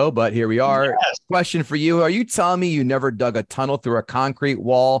this show, but here we are. Yes. Question for you. Are you telling me you never dug a tunnel through a concrete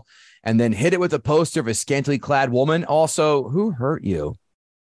wall and then hit it with a poster of a scantily clad woman? Also, who hurt you?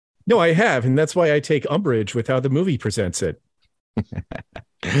 No, I have. And that's why I take umbrage with how the movie presents it.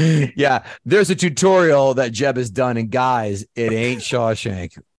 Yeah, there's a tutorial that Jeb has done, and guys, it ain't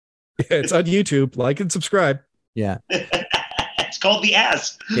Shawshank. It's on YouTube. Like and subscribe. Yeah. It's called The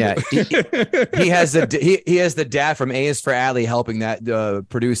Ass. Yeah. He has the dad from A is for Alley helping that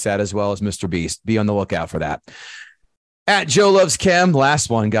produce that, as well as Mr. Beast. Be on the lookout for that. At Joe Loves Chem,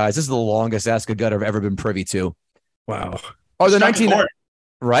 last one, guys. This is the longest Ask a Gut I've ever been privy to. Wow. Are the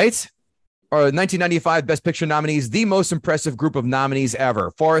 1995 Best Picture nominees the most impressive group of nominees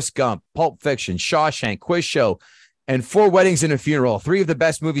ever? Forrest Gump, Pulp Fiction, Shawshank, Quiz Show, and 4 Weddings and a Funeral. 3 of the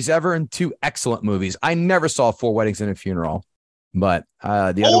best movies ever and 2 excellent movies. I never saw 4 Weddings and a Funeral, but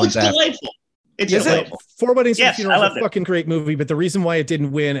the other one's delightful. It's delightful. 4 Weddings and a Funeral is a fucking it. great movie, but the reason why it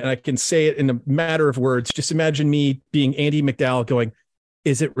didn't win, and I can say it in a matter of words, just imagine me being Andy McDowell going,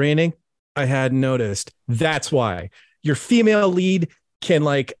 "Is it raining? I hadn't noticed." That's why. Your female lead can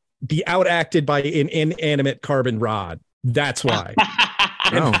be outacted by an inanimate carbon rod. That's why.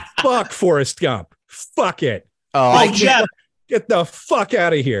 And fuck Forrest Gump. Fuck it. Jeff, get the fuck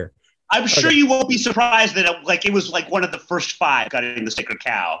out of here. I'm sure you won't be surprised that it was one of the first 5 gutting the Sacred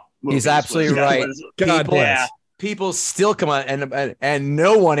Cow movies. He's absolutely right. God bless. People still come out and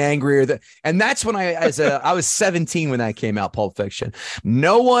no one angrier and that's when I was 17 when that came out, Pulp Fiction.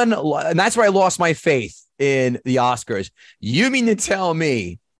 No one, and that's where I lost my faith in the Oscars. You mean to tell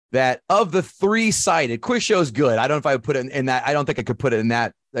me that of the 3-sided, Quiz Show's good. I don't know if I would put it in that. I don't think I could put it in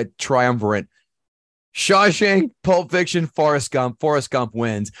that triumvirate. Shawshank, Pulp Fiction, Forrest Gump. Forrest Gump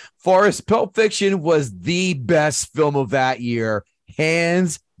wins. Pulp Fiction was the best film of that year,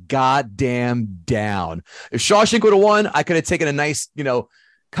 hands goddamn down. If Shawshank would have won, I could have taken a nice,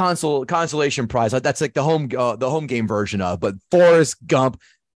 consolation prize. That's like the home game version of. But Forrest Gump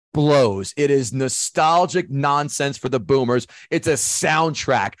blows. It is nostalgic nonsense for the boomers. It's a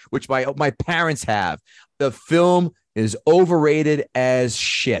soundtrack, which my parents have. The film is overrated as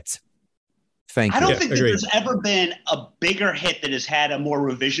shit. Thank you. I don't think that there's ever been a bigger hit that has had a more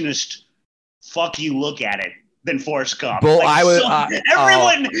revisionist fuck you look at it than Forrest Gump. Well,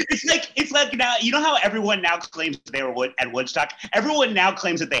 everyone, it's like now, you know how everyone now claims they were at Woodstock? Everyone now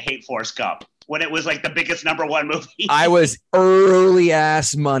claims that they hate Forrest Gump when it was the biggest #1 movie. I was early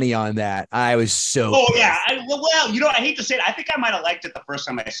ass money on that. I was so pissed. Yeah. I hate to say it. I think I might have liked it the first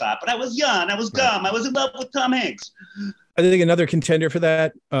time I saw it, but I was young. I was dumb. I was in love with Tom Hanks. I think another contender for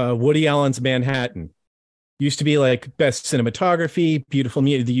that, Woody Allen's Manhattan. Used to be best cinematography, beautiful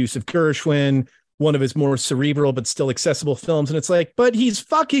music, the use of Gershwin, one of his more cerebral but still accessible films. And it's but he's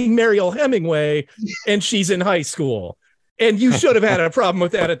fucking Mariel Hemingway and she's in high school. And you should have had a problem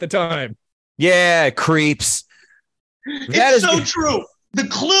with that at the time. Yeah, creeps. It's so true. The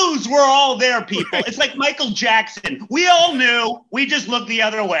clues were all there, people. It's like Michael Jackson. We all knew. We just looked the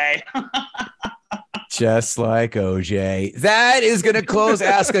other way. Just like OJ. That is going to close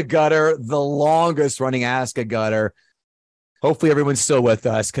Ask a Gutter, the longest running Ask a Gutter. Hopefully everyone's still with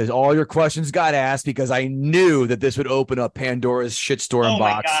us because all your questions got asked because I knew that this would open up Pandora's shitstorm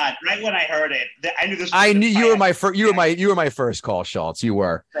box. Oh my God! Right when I heard it, I knew this. I knew you were my first. You were my first call, Schultz. You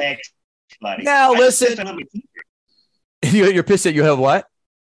were. Thanks, buddy. Now listen. You're pissed that you have what?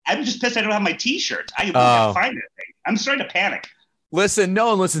 I'm just pissed I don't have my T-shirt. I can't find it. I'm starting to panic. Listen, no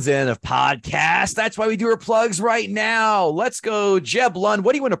one listens to the end of podcasts. That's why we do our plugs right now. Let's go, Jeb Lund.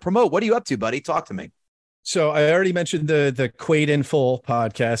 What do you want to promote? What are you up to, buddy? Talk to me. So I already mentioned the Quaid in Full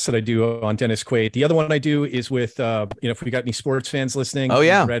podcast that I do on Dennis Quaid. The other one I do is with, if we got any sports fans listening. Oh,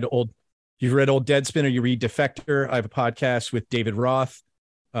 yeah. You've read Old Deadspin or you read Defector. I have a podcast with David Roth.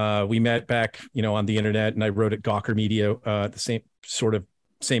 We met back, on the internet, and I wrote at Gawker Media at the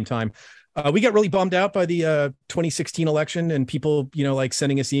same time. We got really bummed out by the 2016 election and people,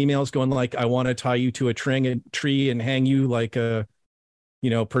 sending us emails going like, I want to tie you to a tree and hang you like a,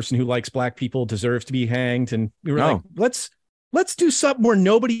 person who likes black people deserves to be hanged. And we were like, let's do something where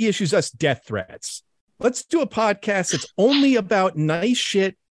nobody issues us death threats. Let's do a podcast that's only about nice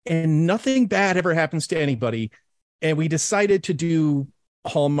shit and nothing bad ever happens to anybody. And we decided to do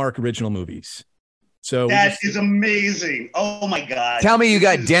Hallmark original movies. So that is amazing. Oh my God. Tell me you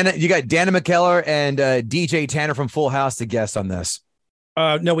got Dana McKellar and DJ Tanner from Full House to guest on this.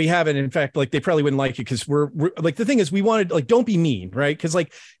 No, we haven't. In fact, they probably wouldn't like it because we're like, the thing is we wanted don't be mean, right? Because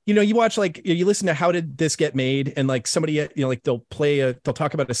you watch you listen to How Did This Get Made, and somebody they'll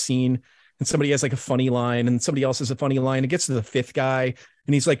talk about a scene and somebody has a funny line and somebody else has a funny line. It gets to the fifth guy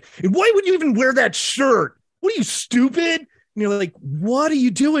and he's like, why would you even wear that shirt? What are you, stupid? And you're like, what are you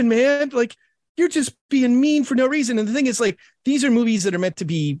doing, man? You're just being mean for no reason. And the thing is, these are movies that are meant to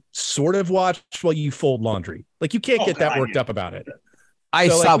be sort of watched while you fold laundry. You can't get that worked up about it. I'm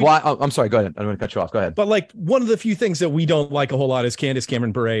sorry. Go ahead. I'm going to cut you off. Go ahead. But one of the few things that we don't like a whole lot is Candace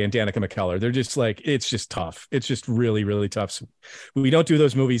Cameron Bure and Danica McKellar. They're just it's just tough. It's just really, really tough. So we don't do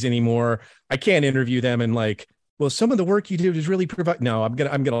those movies anymore. I can't interview them and some of the work you do is really provide. No, I'm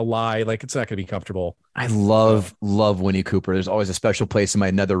gonna lie. It's not gonna be comfortable. I love Winnie Cooper. There's always a special place in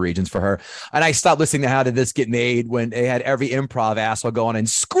my nether regions for her. And I stopped listening to How Did This Get Made when they had every improv asshole go on and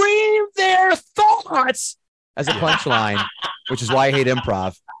scream their thoughts as a punchline, which is why I hate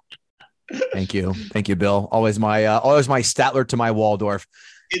improv. Thank you, Bill. Always my Statler to my Waldorf.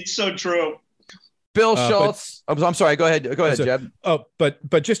 It's so true. Bill Schultz. I'm sorry. Go ahead, Jeb. Oh,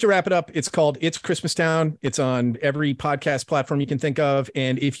 but just to wrap it up, it's called It's Christmas Town. It's on every podcast platform you can think of.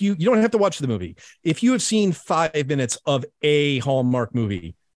 And if you don't have to watch the movie, if you have seen 5 minutes of a Hallmark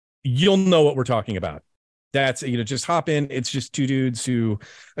movie, you'll know what we're talking about. That's, just hop in. It's just two dudes who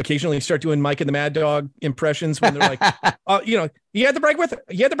occasionally start doing Mike and the Mad Dog impressions when they're like, you had to break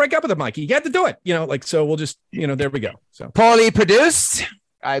up with him, Mikey. You had to do it, so we'll just, there we go. So poorly produced.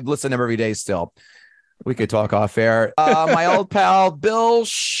 I listen to them every day still. We could talk off air. My old pal, Bill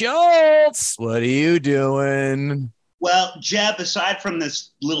Schultz. What are you doing? Well, Jeb, aside from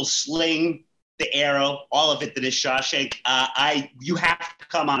this little sling, the arrow, all of it that is Shawshank, you have to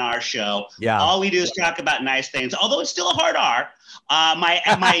come on our show. Yeah. All we do is talk about nice things, although it's still a hard R. My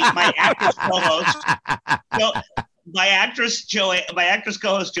actress co-host, my actress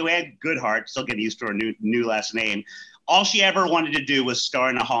co-host Joanne Goodhart, still getting used to her new last name. All she ever wanted to do was star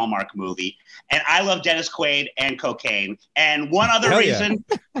in a Hallmark movie. And I love Dennis Quaid and cocaine. And one other reason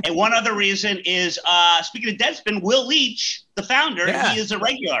is, speaking of Deadspin, Will Leach, the founder, he is a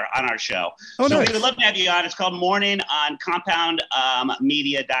regular on our show. Oh, so nice. we would love to have you on. It's called Morning on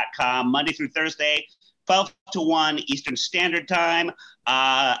compoundmedia.com, Monday through Thursday, 12 to 1 Eastern Standard Time.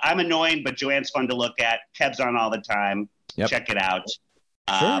 I'm annoying, but Joanne's fun to look at. Kev's on all the time. Yep. Check it out.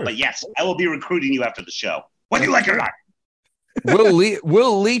 Sure. But yes, I will be recruiting you after the show. Whether you like it or not.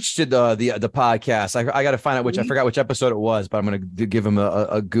 Will Leach did the podcast. I got to find out I forgot which episode it was, but I'm going to give him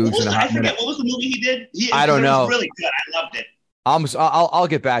a goose in a hot minute. What was the movie he did? I don't know. It was really good. I loved it. I'll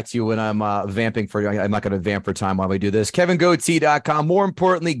get back to you when I'm vamping for you. I'm not going to vamp for time while we do this. KevinGoatee.com. More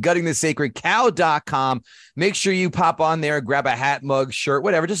importantly, GuttingTheSacredCow.com. Make sure you pop on there, grab a hat, mug, shirt,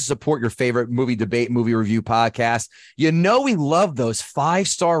 whatever, just to support your favorite movie debate, movie review podcast. We love those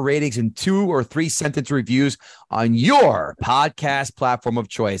 5-star ratings and 2 or 3 sentence reviews on your podcast platform of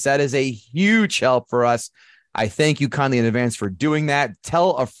choice. That is a huge help for us. I thank you kindly in advance for doing that.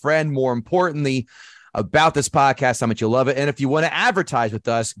 Tell a friend, more importantly, about this podcast, how much you love it. And if you want to advertise with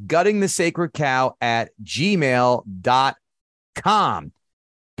us, guttingthesacredcow@gmail.com.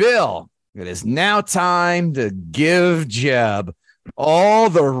 Bill, it is now time to give Jeb all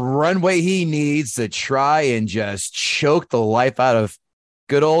the runway he needs to try and just choke the life out of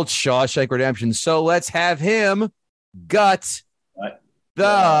Good old Shawshank Redemption. So let's have him gut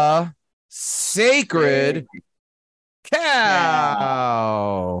the sacred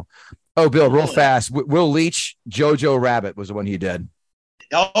cow. Oh, Bill, real fast. Will Leach, Jojo Rabbit was the one he did.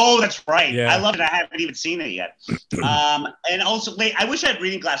 Oh, that's right. Yeah. I love it. I haven't even seen it yet. And also, wait, I wish I had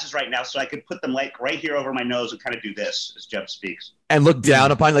reading glasses right now so I could put them like right here over my nose and kind of do this as Jeb speaks. And look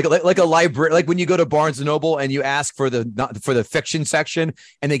down upon like a library, like when you go to Barnes and Noble and you ask for the fiction section,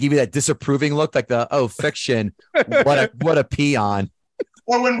 and they give you that disapproving look, like fiction. what a peon.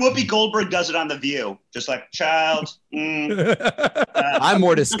 Or when Whoopi Goldberg does it on The View, just like child. I'm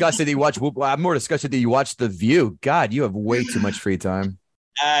more disgusted that you watch The View. God, you have way too much free time.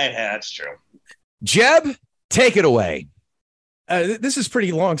 Yeah, that's true. Jeb, take it away. This is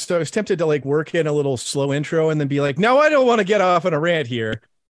pretty long, so I was tempted to like work in a little slow intro and then be like, no, I don't want to get off on a rant here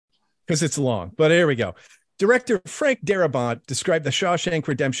because it's long. But here we go. Director Frank Darabont described The Shawshank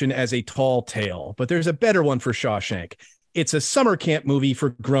Redemption as a tall tale, but there's a better one for Shawshank. It's a summer camp movie for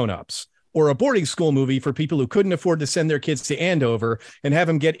grown-ups, or a boarding school movie for people who couldn't afford to send their kids to Andover and have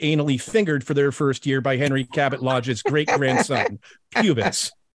them get anally fingered for their first year by Henry Cabot Lodge's great-grandson, Pubis.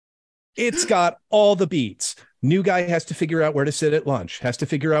 It's got all the beats. New guy has to figure out where to sit at lunch, has to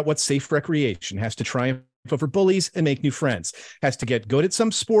figure out what's safe recreation, has to triumph over bullies and make new friends, has to get good at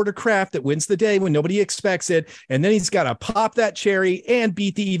some sport or craft that wins the day when nobody expects it, and then he's got to pop that cherry and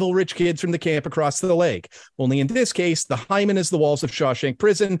beat the evil rich kids from the camp across the lake. Only in this case, the hymen is the walls of Shawshank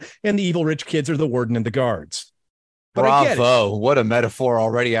Prison, and the evil rich kids are the warden and the guards. But bravo. What a metaphor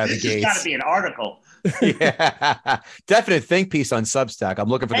already out of the gates. This has got to be an article. Yeah, definite think piece on Substack. I'm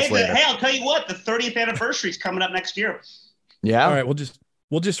looking for this later. Hey, I'll tell you what, the 30th anniversary is coming up next year. Yeah. All right,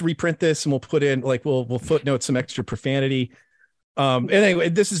 we'll just reprint this and we'll put in we'll footnote some extra profanity. And anyway,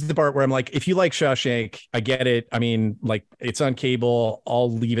 this is the part where I'm like, if you like Shawshank, I get it. I mean, like, it's on cable.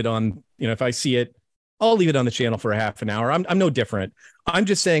 I'll leave it on, if I see it, I'll leave it on the channel for a half an hour. I'm no different. I'm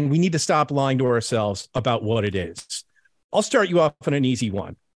just saying we need to stop lying to ourselves about what it is. I'll start you off on an easy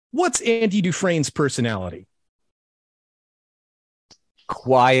one. What's Andy Dufresne's personality?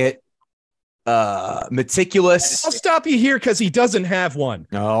 Quiet, meticulous. I'll stop you here because he doesn't have one.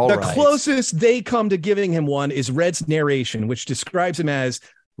 The closest they come to giving him one is Red's narration, which describes him as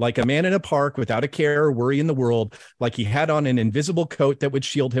like a man in a park without a care or worry in the world, like he had on an invisible coat that would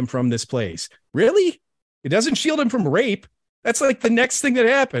shield him from this place. Really? It doesn't shield him from rape. That's like the next thing that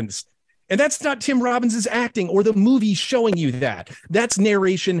happens. And that's not Tim Robbins' acting or the movie showing you that. That's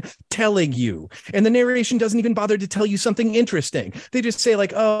narration telling you. And the narration doesn't even bother to tell you something interesting. They just say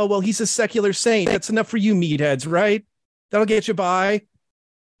like, oh, well, he's a secular saint. That's enough for you meatheads, right? That'll get you by.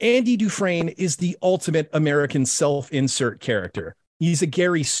 Andy Dufresne is the ultimate American self-insert character. He's a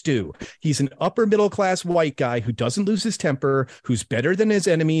Gary Stu. He's an upper middle class white guy who doesn't lose his temper, who's better than his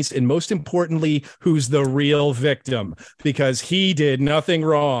enemies, and most importantly, who's the real victim because he did nothing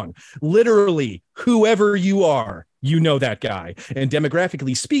wrong. Literally, whoever you are, you know that guy. And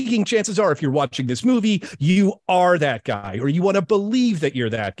demographically speaking, chances are if you're watching this movie, you are that guy, or you want to believe that you're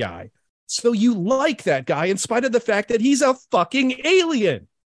that guy. So you like that guy in spite of the fact that he's a fucking alien.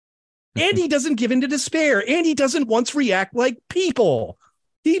 Andy doesn't give in to despair. Andy doesn't once react like people.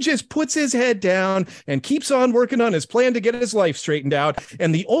 He just puts his head down and keeps on working on his plan to get his life straightened out.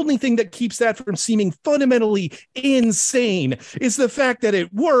 And the only thing that keeps that from seeming fundamentally insane is the fact that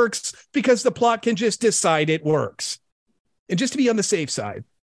it works because the plot can just decide it works. And just to be on the safe side,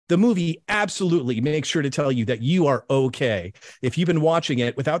 the movie absolutely makes sure to tell you that you are okay if you've been watching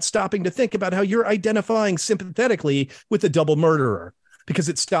it without stopping to think about how you're identifying sympathetically with the double murderer. Because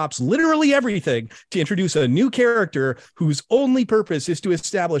it stops literally everything to introduce a new character whose only purpose is to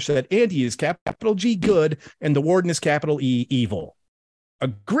establish that Andy is capital G good and the warden is capital E evil. A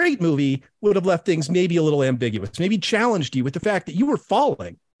great movie would have left things maybe a little ambiguous, maybe challenged you with the fact that you were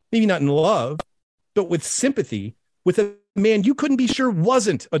falling, maybe not in love, but with sympathy with a man you couldn't be sure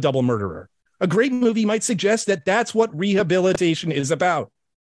wasn't a double murderer. A great movie might suggest that that's what rehabilitation is about,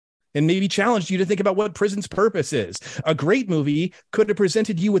 and maybe challenged you to think about what prison's purpose is. A great movie could have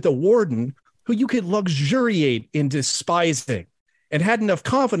presented you with a warden who you could luxuriate in despising and had enough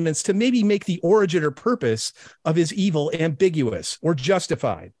confidence to maybe make the origin or purpose of his evil ambiguous or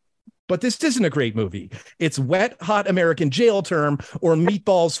justified. But this isn't a great movie. It's wet, hot American jail term or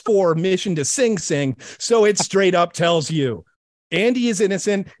Meatballs 4 Mission to Sing Sing, so it straight up tells you Andy is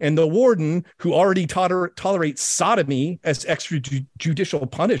innocent, and the warden, who already tolerates sodomy as extrajudicial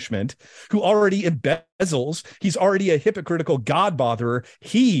punishment, who already embezzles, he's already a hypocritical God botherer,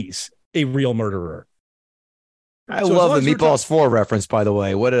 he's a real murderer. I So as love long the as we're Meatballs 4 reference, by the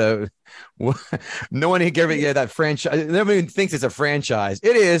way. No one can give that franchise. Nobody even thinks it's a franchise.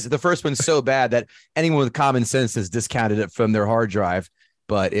 It is. The first one's so bad that anyone with common sense has discounted it from their hard drive.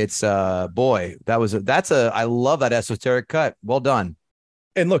 But it's boy, I love that esoteric cut. Well done.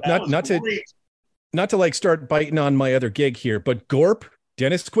 And look, That was not great. to like start biting on my other gig here, but Gorp,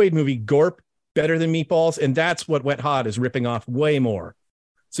 Dennis Quaid movie, Gorp, better than Meatballs, and that's what Wet Hot is ripping off way more.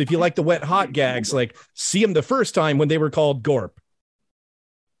 So if you like the Wet Hot gags, like see them the first time when they were called Gorp.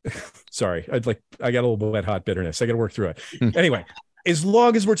 Sorry, I got a little Wet Hot bitterness. I got to work through it. Anyway, as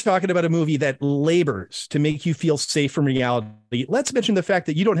long as we're talking about a movie that labors to make you feel safe from reality, let's mention the fact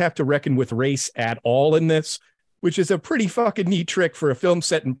that you don't have to reckon with race at all in this, which is a pretty fucking neat trick for a film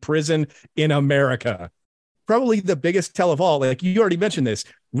set in prison in America. Probably the biggest tell of all. Like you already mentioned this,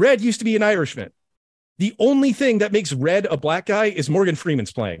 Red used to be an Irishman. The only thing that makes Red a black guy is Morgan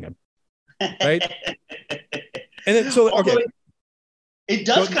Freeman's playing him, right? And then so okay. It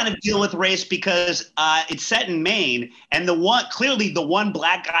does kind of deal with race because it's set in Maine, and the one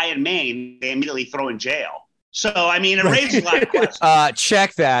black guy in Maine they immediately throw in jail. So I mean, it raises a lot of questions.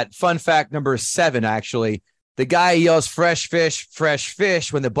 Check that. Fun fact number 7, actually. The guy yells fresh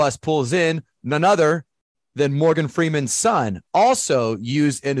fish when the bus pulls in, none other than Morgan Freeman's son, also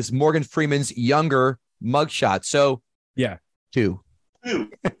used in his Morgan Freeman's younger mugshot. So yeah, 2. And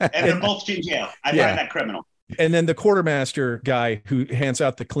they're both in jail. I find that criminal. And then the quartermaster guy who hands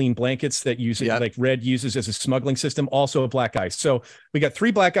out the clean blankets that like Red uses as a smuggling system, also a black guy. So we got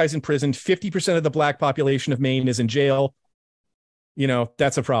 3 black guys in prison. 50% of the black population of Maine is in jail. You know,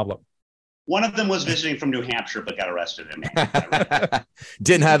 that's a problem. One of them was visiting from New Hampshire, but got arrested in Maine. Had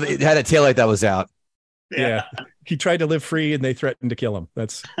a taillight that was out. Yeah. He tried to live free and they threatened to kill him.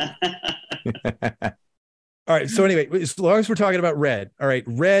 That's all right. So anyway, as long as we're talking about Red, all right,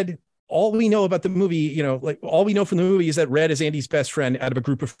 Red, all we know about the movie, you know, like all we know from the movie is that Red is Andy's best friend out of a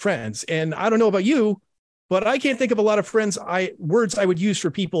group of friends. And I don't know about you, but I can't think of a lot of words I would use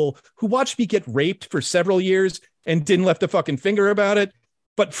for people who watched me get raped for several years and didn't lift a fucking finger about it.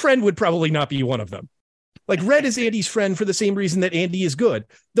 But friend would probably not be one of them. Like Red is Andy's friend for the same reason that Andy is good.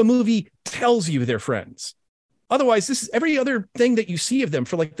 The movie tells you they're friends. Otherwise, this is every other thing that you see of them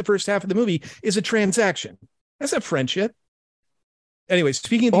for like the first half of the movie is a transaction. That's a friendship. Anyway,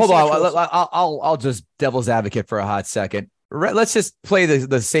 speaking of hold on, I'll just devil's advocate for a hot second. Let's just play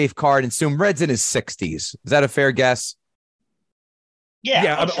the safe card and assume Red's in his 60s. Is that a fair guess?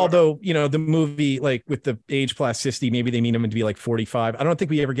 Yeah. Sure. Although, you know, the movie, like with the age plasticity, maybe they mean him to be like 45. I don't think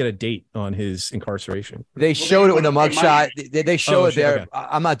we ever get a date on his incarceration. They showed it with the mugshot. They show it there. Okay.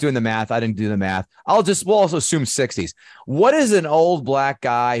 I'm not doing the math. I didn't do the math. We'll also assume 60s. What is an old black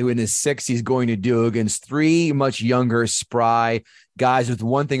guy who in his 60s going to do against 3 much younger, spry guys with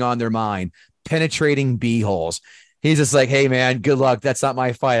one thing on their mind, penetrating b-holes? He's just like, hey, man, good luck. That's not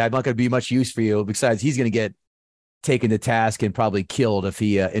my fight. I'm not going to be much use for you. Besides, he's going to get taken to task and probably killed if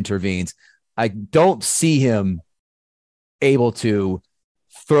he intervenes. I don't see him able to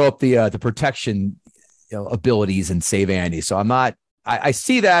throw up the protection abilities and save Andy. So I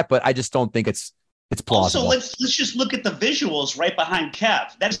see that, but I just don't think it's plausible. Also, let's just look at the visuals right behind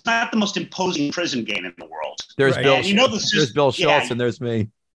Kev. That's not the most imposing prison game in the world. There's right. Bill. There's Bill Schultz, and there's me.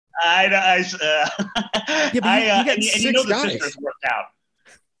 The sisters worked out.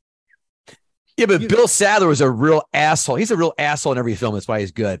 Yeah, but Bill Sadler was a real asshole. He's a real asshole in every film. That's why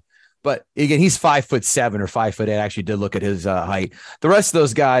he's good. But again, he's 5'7" or 5'8". I actually did look at his height. The rest of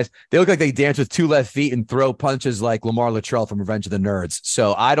those guys, they look like they dance with 2 left feet and throw punches like Lamar Luttrell from Revenge of the Nerds.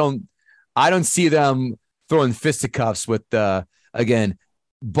 So I don't see them throwing fisticuffs with again,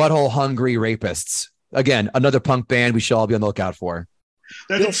 butthole hungry rapists. Again, another punk band we should all be on the lookout for.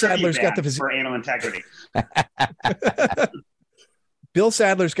 Bill Sadler's got the for anal integrity. Bill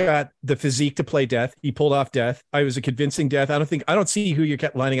Sadler's got the physique to play Death. He pulled off Death. I was a convincing Death. I don't see who you're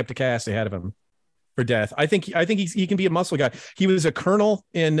lining up to cast ahead of him for Death. I think he can be a muscle guy. He was a colonel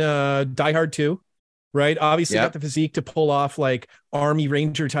in Die Hard 2, right? Obviously got the physique to pull off like Army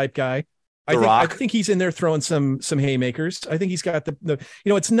Ranger type guy. I think he's in there throwing some haymakers. I think he's got the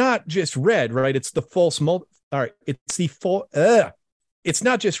it's not just Red, right? It's the false it's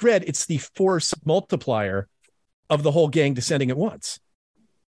not just Red, it's the force multiplier of the whole gang descending at once.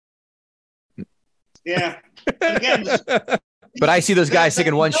 Yeah. Again, but I see those guys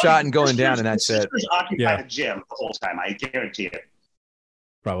taking one shot and going down, and that's it. Occupy the gym the whole time. I guarantee it.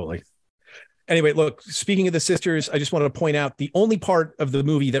 Probably. Anyway, look, speaking of the sisters, I just want to point out the only part of the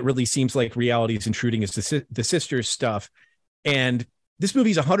movie that really seems like reality is intruding is the sisters stuff. And this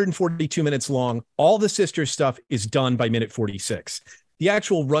movie is 142 minutes long. All the sisters stuff is done by minute 46. The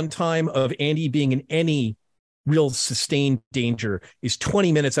actual runtime of Andy being in any real sustained danger is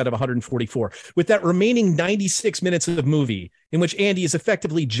 20 minutes out of 144. With that remaining 96 minutes of the movie, in which Andy is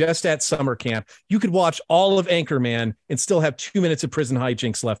effectively just at summer camp, you could watch all of Anchorman and still have 2 minutes of prison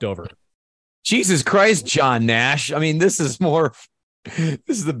hijinks left over. Jesus Christ, John Nash. I mean, this is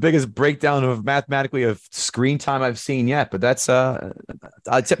the biggest breakdown of mathematically of screen time I've seen yet, but that's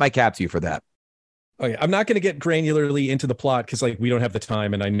I'd tip my cap to you for that. Okay, I'm not going to get granularly into the plot because we don't have the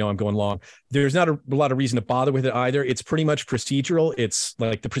time, and I know I'm going long. There's not a lot of reason to bother with it either. It's pretty much procedural. It's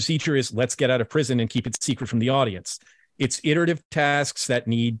like the procedure is let's get out of prison and keep it secret from the audience. It's iterative tasks that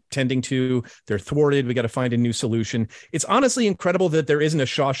need tending to. They're thwarted. We got to find a new solution. It's honestly incredible that there isn't a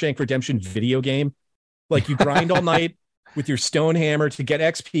Shawshank Redemption video game. Like you grind all night with your stone hammer to get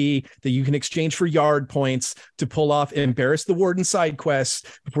XP that you can exchange for yard points to pull off Embarrass the Warden side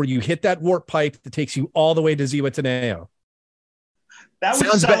quests before you hit that warp pipe that takes you all the way to Zihuatanejo. That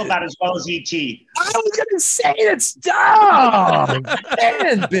would sell about as well as E.T. I was going to say it's dumb.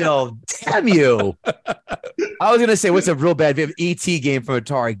 Man, Bill, damn you. I was going to say, what's a real bad E.T. game from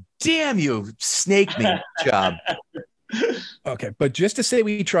Atari? Damn you, snake me job. Okay, but just to say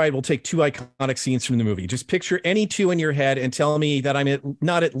we tried, we'll take two iconic scenes from the movie. Just picture any two in your head and tell me that I'm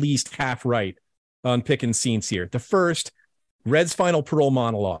not at least half right on picking scenes here. The first, Red's final parole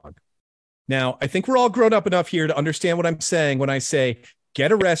monologue. Now, I think we're all grown up enough here to understand what I'm saying when I say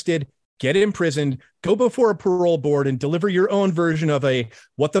get arrested, get imprisoned, go before a parole board and deliver your own version of a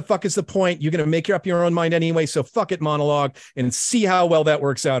what the fuck is the point? You're going to make up your own mind anyway, so fuck it monologue and see how well that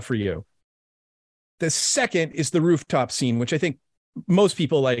works out for you. The second is the rooftop scene, which I think most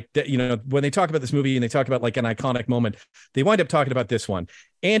people like, you know, when they talk about this movie and they talk about like an iconic moment, they wind up talking about this one.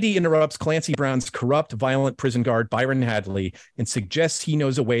 Andy interrupts Clancy Brown's corrupt, violent prison guard, Byron Hadley, and suggests he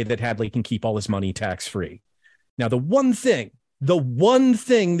knows a way that Hadley can keep all his money tax-free. Now, the one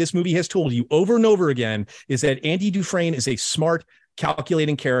thing this movie has told you over and over again is that Andy Dufresne is a smart,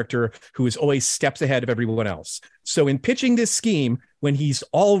 calculating character who is always steps ahead of everyone else. So in pitching this scheme, when he's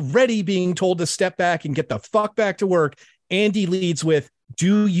already being told to step back and get the fuck back to work, Andy leads with,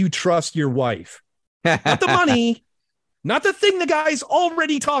 do you trust your wife? Not the money, not the thing the guy's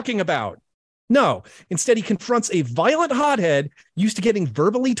already talking about. No, instead he confronts a violent hothead used to getting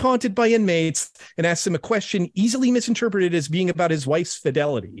verbally taunted by inmates and asks him a question easily misinterpreted as being about his wife's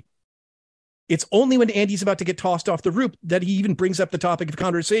fidelity. It's only when Andy's about to get tossed off the roof that he even brings up the topic of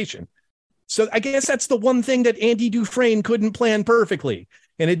conversation. So I guess that's the one thing that Andy Dufresne couldn't plan perfectly.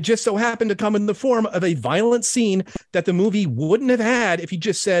 And it just so happened to come in the form of a violent scene that the movie wouldn't have had if he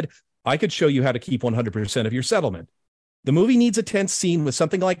just said, I could show you how to keep 100% of your settlement. The movie needs a tense scene with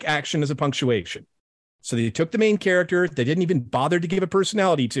something like action as a punctuation. So they took the main character they didn't even bother to give a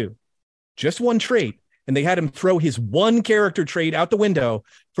personality to, just one trait, and they had him throw his one character trait out the window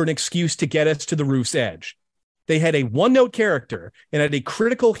for an excuse to get us to the roof's edge. They had a one-note character, and at a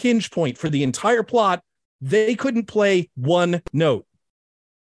critical hinge point for the entire plot, they couldn't play one note.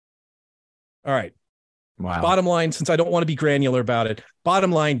 All right. Wow. Bottom line, since I don't want to be granular about it,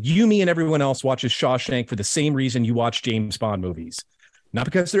 bottom line, you, me, and everyone else watches Shawshank for the same reason you watch James Bond movies. Not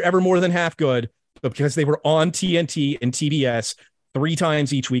because they're ever more than half good, but because they were on TNT and TBS 3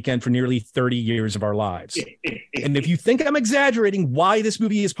 times each weekend for nearly 30 years of our lives. And if you think I'm exaggerating why this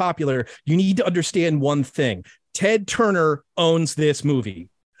movie is popular, you need to understand one thing. Ted Turner owns this movie.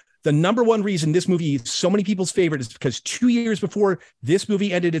 The number one reason this movie is so many people's favorite is because 2 years before this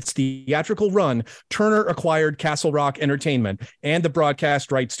movie ended its theatrical run, Turner acquired Castle Rock Entertainment and the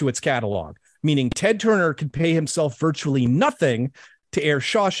broadcast rights to its catalog, meaning Ted Turner could pay himself virtually nothing to air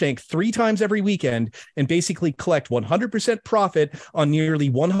Shawshank 3 times every weekend and basically collect 100% profit on nearly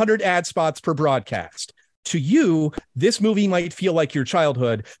 100 ad spots per broadcast. To you, this movie might feel like your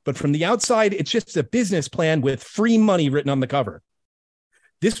childhood, but from the outside, it's just a business plan with free money written on the cover.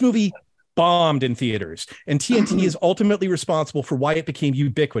 This movie bombed in theaters, and TNT is ultimately responsible for why it became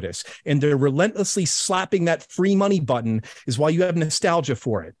ubiquitous. And they're relentlessly slapping that free money button is why you have nostalgia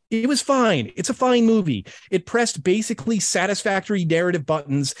for it. It was fine. It's a fine movie. It pressed basically satisfactory narrative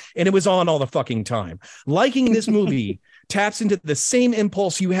buttons, and it was on all the fucking time. Liking this movie taps into the same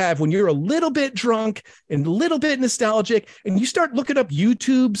impulse you have when you're a little bit drunk and a little bit nostalgic, and you start looking up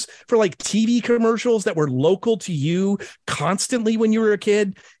YouTubes for like TV commercials that were local to you constantly when you were a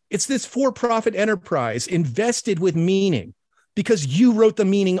kid. It's this for-profit enterprise invested with meaning because you wrote the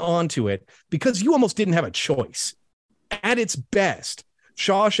meaning onto it, because you almost didn't have a choice. At its best,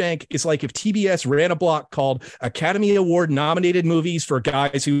 Shawshank is like if TBS ran a block called Academy Award nominated movies for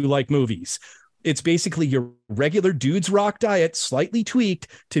guys who like movies. It's basically your regular dude's rock diet, slightly tweaked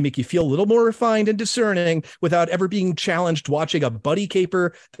to make you feel a little more refined and discerning without ever being challenged watching a buddy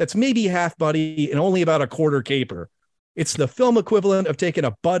caper that's maybe half buddy and only about a quarter caper. It's the film equivalent of taking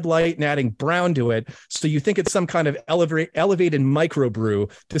a Bud Light and adding brown to it, so you think it's some kind of elevated microbrew,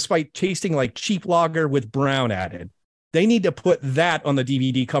 despite tasting like cheap lager with brown added. They need to put that on the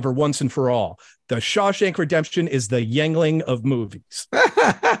DVD cover once and for all. The Shawshank Redemption is the Yangling of movies.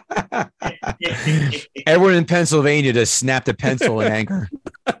 Everyone in Pennsylvania just snapped a pencil in anger.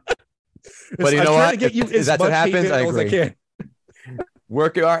 But you know what? Is that what happens? I agree.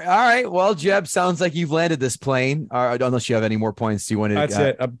 Working. All right. Well, Jeb, sounds like you've landed this plane. Unless you have any more points you wanted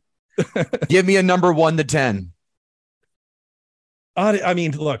to. That's it. Give me a number 1 to 10. I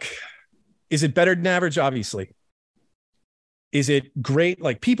mean, look, is it better than average? Obviously. Is it great?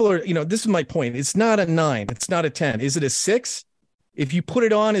 Like, people are, this is my point. It's not a 9. It's not a 10. Is it a 6? If you put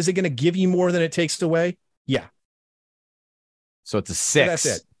it on, is it going to give you more than it takes away? Yeah. So it's a 6. That's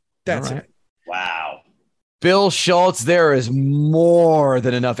it. That's it. Wow. Bill Schultz, there is more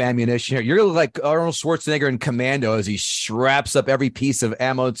than enough ammunition here. You're like Arnold Schwarzenegger in Commando as he straps up every piece of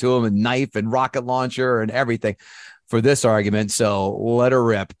ammo to him, and knife and rocket launcher and everything for this argument. So let her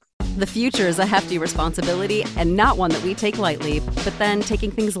rip. The future is a hefty responsibility and not one that we take lightly, but then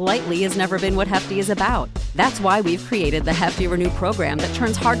taking things lightly has never been what Hefty is about. That's why we've created the Hefty Renew program that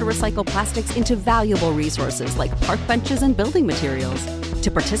turns hard-to-recycle plastics into valuable resources like park benches and building materials.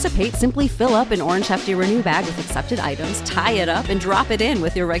 To participate, simply fill up an orange Hefty Renew bag with accepted items, tie it up, and drop it in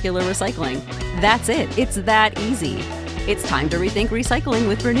with your regular recycling. That's it. It's that easy. It's time to rethink recycling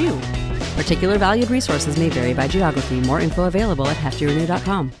with Renew. Particular valued resources may vary by geography. More info available at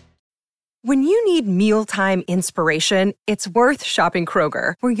heftyrenew.com. When you need mealtime inspiration, it's worth shopping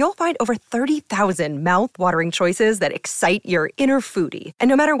Kroger, where you'll find over 30,000 mouth-watering choices that excite your inner foodie. And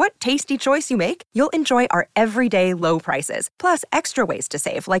no matter what tasty choice you make, you'll enjoy our everyday low prices, plus extra ways to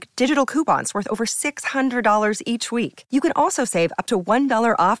save, like digital coupons worth over $600 each week. You can also save up to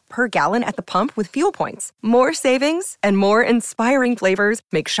 $1 off per gallon at the pump with fuel points. More savings and more inspiring flavors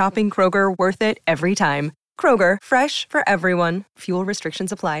make shopping Kroger worth it every time. Kroger, fresh for everyone. Fuel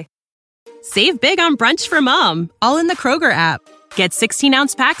restrictions apply. Save big on brunch for mom, all in the Kroger app. Get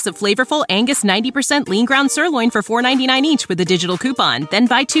 16-ounce packs of flavorful Angus 90% lean ground sirloin for $4.99 each with a digital coupon. Then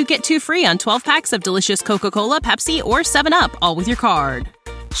buy 2, get 2 free on 12 packs of delicious Coca-Cola, Pepsi, or 7-Up, all with your card.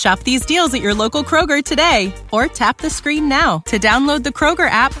 Shop these deals at your local Kroger today, or tap the screen now to download the Kroger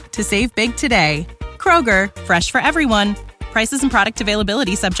app to save big today. Kroger, fresh for everyone. Prices and product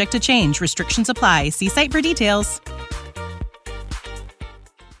availability subject to change. Restrictions apply. See site for details.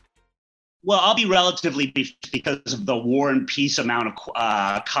 Well, I'll be relatively brief because of the War and Peace amount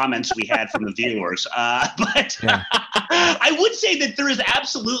of comments we had from the viewers. But yeah. I would say that there is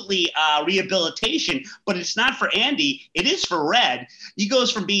absolutely rehabilitation, but it's not for Andy. It is for Red. He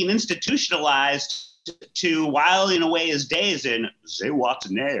goes from being institutionalized to whiling away his days in They Want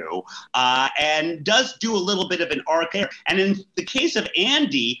to Know, and does do a little bit of an arc there. And in the case of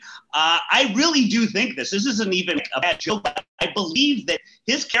Andy, I really do think this isn't even a bad joke. I believe that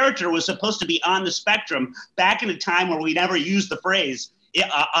his character was supposed to be on the spectrum back in a time where we never used the phrase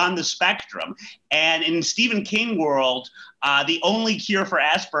on the spectrum. And in Stephen King world, the only cure for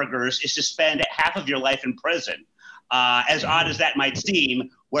Asperger's is to spend half of your life in prison. As odd as that might seem,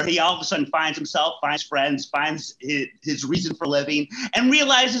 where he all of a sudden finds himself, finds friends, finds his reason for living, and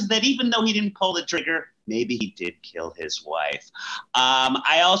realizes that even though he didn't pull the trigger, maybe he did kill his wife.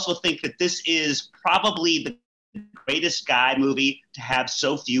 I also think that this is probably the greatest guy movie to have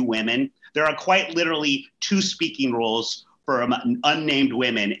so few women. There are quite literally 2 speaking roles for unnamed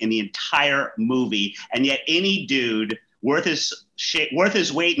women in the entire movie, and yet any dude worth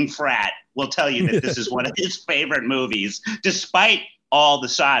his weight in frat will tell you that this is one of his favorite movies, despite all the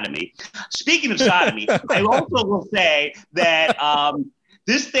sodomy. Speaking of sodomy, I also will say that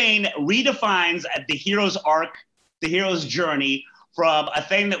this thing redefines the hero's arc, the hero's journey, from a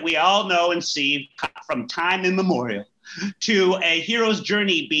thing that we all know and see from time immemorial to a hero's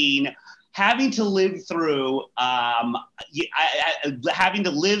journey being having to live through, having to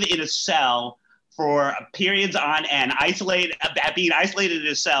live in a cell for periods on end, being isolated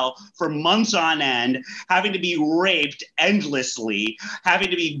in a cell for months on end, having to be raped endlessly, having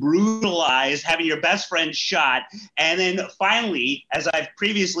to be brutalized, having your best friend shot, and then finally, as I've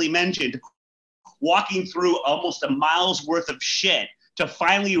previously mentioned, walking through almost a mile's worth of shit to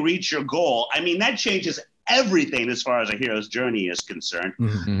finally reach your goal. I mean, that changes everything as far as a hero's journey is concerned.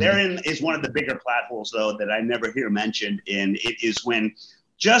 Mm-hmm. Therein is one of the bigger plot holes, though, that I never hear mentioned, and it is when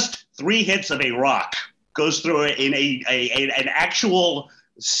just 3 hits of a rock goes through it in an actual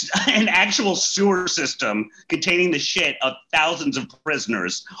an actual sewer system containing the shit of thousands of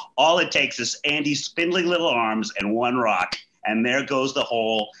prisoners. All it takes is Andy's spindly little arms and one rock, and there goes the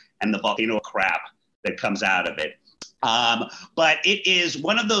hole and the volcano of crap that comes out of it. But it is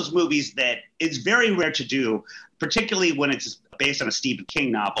one of those movies that is very rare to do, particularly when it's based on a Stephen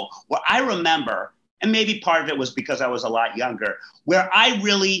King novel, where I remember, and maybe part of it was because I was a lot younger, where I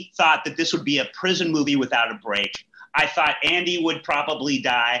really thought that this would be a prison movie without a break. I thought Andy would probably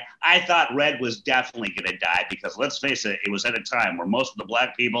die. I thought Red was definitely going to die because, let's face it, it was at a time where most of the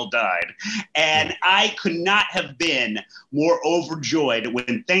black people died. And I could not have been more overjoyed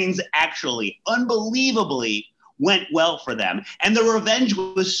when things actually unbelievably went well for them. And the revenge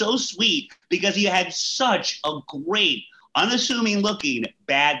was so sweet because he had such a great, unassuming looking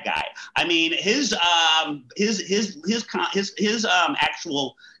bad guy. I mean, his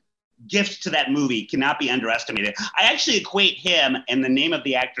actual gift to that movie cannot be underestimated. I actually equate him, and the name of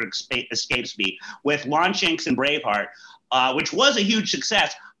the actor escapes me, with Shawshank in Braveheart, which was a huge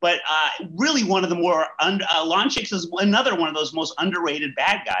success, but really one of the more, Shawshank is another one of those most underrated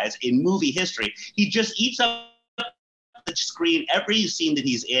bad guys in movie history. He just eats up the screen every scene that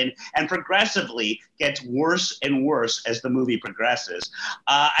he's in, and progressively gets worse and worse as the movie progresses.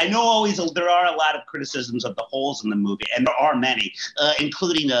 I know there are a lot of criticisms of the holes in the movie, and there are many,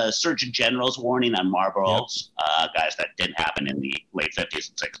 including a Surgeon General's warning on Marlboros. Guys, that didn't happen in the late 50s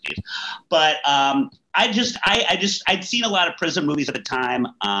and 60s. But I'd seen a lot of prison movies at the time.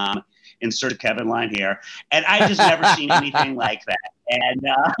 Insert Kevin line here, and I just never seen anything like that. And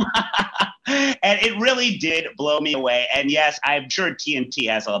and it really did blow me away. And yes, I'm sure TNT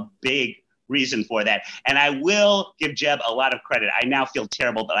has a big reason for that. And I will give Jeb a lot of credit. I now feel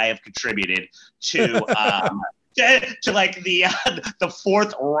terrible that I have contributed to to like the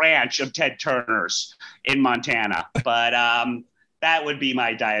fourth ranch of Ted Turner's in Montana. But that would be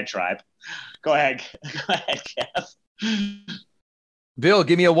my diatribe. Go ahead, Kev. Bill,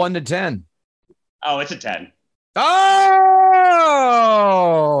 give me a 1 to 10. Oh, it's a 10. Oh,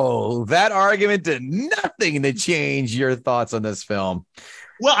 that argument did nothing to change your thoughts on this film.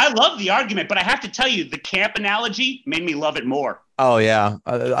 Well, I love the argument, but I have to tell you, the camp analogy made me love it more. Oh yeah,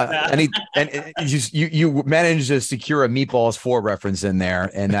 and you managed to secure a Meatballs 4 reference in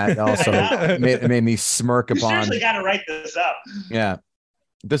there, and that also made me smirk upon. You seriously got to write this up. Yeah.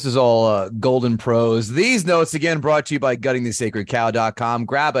 This is all golden prose. These notes, again, brought to you by guttingthesacredcow.com.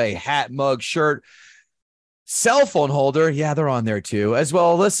 Grab a hat, mug, shirt, cell phone holder. Yeah, they're on there too. As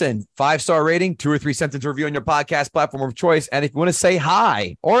well, listen, 5-star rating, 2 or 3 sentence review on your podcast platform of choice. And if you want to say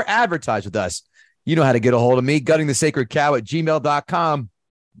hi or advertise with us, you know how to get a hold of me, guttingthesacredcow@gmail.com.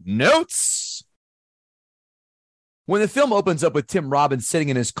 Notes. When the film opens up with Tim Robbins sitting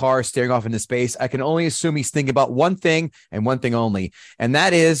in his car staring off into space, I can only assume he's thinking about one thing and one thing only, and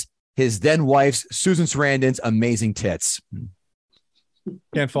that is his then wife's, Susan Sarandon's, amazing tits.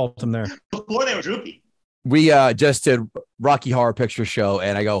 Can't fault him there. Before they were droopy. We just did Rocky Horror Picture Show,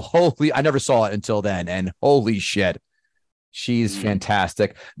 and I go, holy, I never saw it until then, and holy shit, she's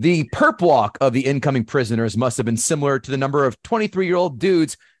fantastic. The perp walk of the incoming prisoners must have been similar to the number of 23-year-old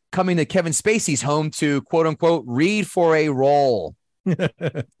dudes coming to Kevin Spacey's home to, quote unquote, read for a role.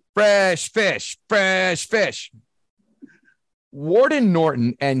 Fresh fish, fresh fish. Warden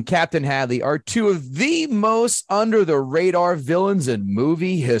Norton and Captain Hadley are 2 of the most under the radar villains in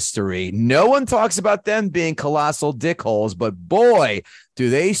movie history. No one talks about them being colossal dickholes, but boy, do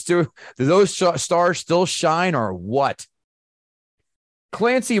those stars still shine or what?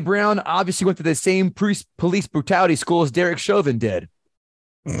 Clancy Brown obviously went to the same police brutality school as Derek Chauvin did.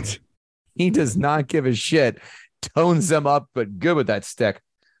 He does not give a shit. Tones them up, but good with that stick.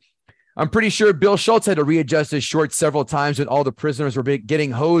 I'm pretty sure Bill Schultz had to readjust his shorts several times when all the prisoners were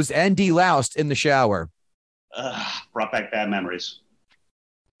getting hosed and deloused in the shower. Brought back bad memories.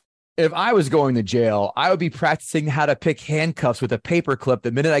 If I was going to jail, I would be practicing how to pick handcuffs with a paperclip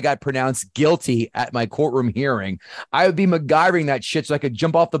the minute I got pronounced guilty at my courtroom hearing. I would be MacGyvering that shit so I could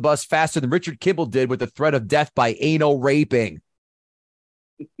jump off the bus faster than Richard Kimball did with the threat of death by anal raping.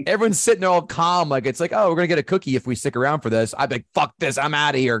 Everyone's sitting there all calm, like it's like, oh, we're gonna get a cookie if we stick around for this. I'd be like, fuck this, I'm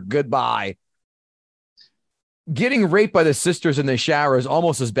out of here. Goodbye. Getting raped by the sisters in the shower is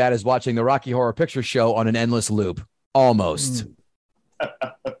almost as bad as watching the Rocky Horror Picture Show on an endless loop. Almost.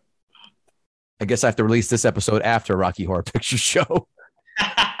 I guess I have to release this episode after Rocky Horror Picture Show.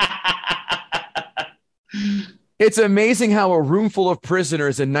 It's amazing how a room full of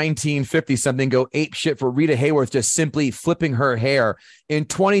prisoners in 1950-something go apeshit for Rita Hayworth just simply flipping her hair. In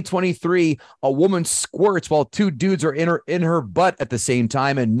 2023, a woman squirts while 2 dudes are in her butt at the same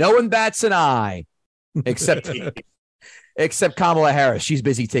time, and no one bats an eye. Except except Kamala Harris. She's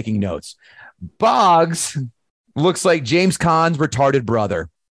busy taking notes. Boggs looks like James Caan's retarded brother.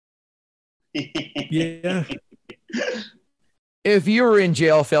 Yeah. If you were in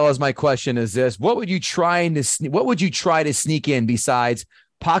jail, fellas, my question is this: what would you try to sneak in besides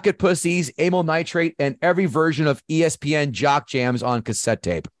pocket pussies, amyl nitrate, and every version of ESPN jock jams on cassette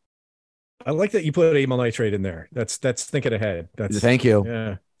tape? I like that you put amyl nitrate in there. That's thinking ahead. Thank you.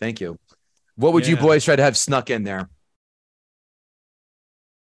 Yeah. Thank you. What would you boys try to have snuck in there?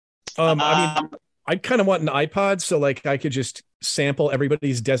 I mean, I kind of want an iPod so like I could just sample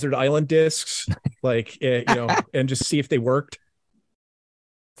everybody's Desert Island discs, like and just see if they worked.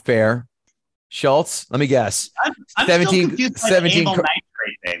 Fair. Schultz, let me guess. I'm 17 amyl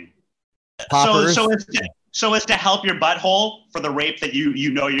nitrate thing. poppers. So as to help your butthole for the rape that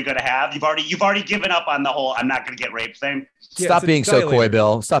you know you're going to have. You've already given up on the whole I'm not going to get raped thing. Stop being so coy,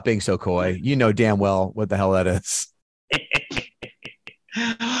 Bill. Stop being so coy. You know damn well what the hell that is.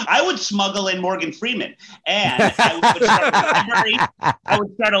 I would smuggle in Morgan Freeman, and I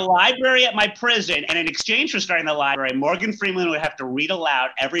would start a library at my prison, and in exchange for starting the library, Morgan Freeman would have to read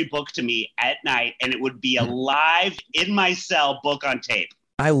aloud every book to me at night, and it would be a live, in my cell book on tape.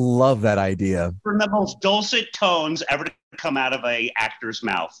 I love that idea. From the most dulcet tones ever to come out of a actor's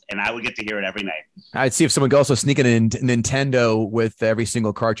mouth, and I would get to hear it every night. I'd see if someone could also sneak in a Nintendo with every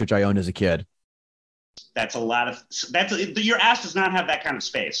single cartridge I owned as a kid. Your ass does not have that kind of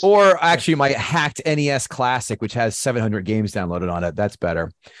space. Or actually my hacked NES Classic, which has 700 games downloaded on it. That's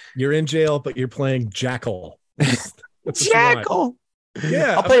better. You're in jail, but you're playing Jackal. Jackal.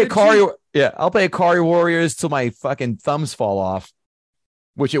 Yeah. I'll play Akari Warriors till my fucking thumbs fall off,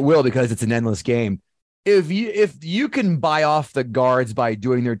 which it will because it's an endless game. If you can buy off the guards by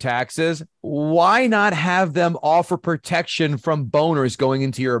doing their taxes, why not have them offer protection from boners going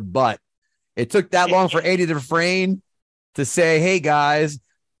into your butt? It took that long for Andy Dufresne to say, hey, guys,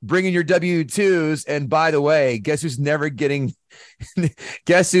 bring in your W-2s. And by the way, guess who's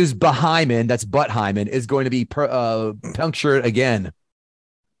behymen, that's butt hymen, is going to be punctured again.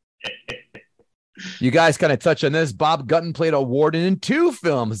 You guys kind of touch on this. Bob Gutton played a warden in 2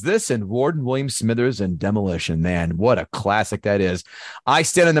 films. This and Warden William Smithers and Demolition. Man, what a classic that is. I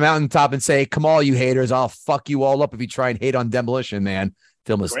stand on the mountaintop and say, come on, you haters. I'll fuck you all up if you try and hate on Demolition, man.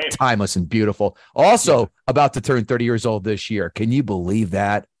 Film is timeless and beautiful. Also about to turn 30 years old this year. Can you believe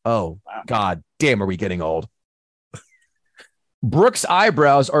that? Oh, wow. God damn, are we getting old? Brooks'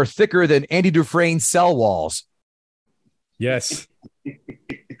 eyebrows are thicker than Andy Dufresne's cell walls. Yes.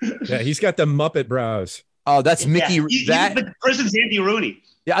 Yeah, he's got the Muppet brows. Oh, that's Mickey. The person's Andy Rooney.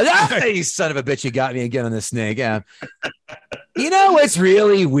 Yeah, you son of a bitch. You got me again on the snake. Yeah. You know what's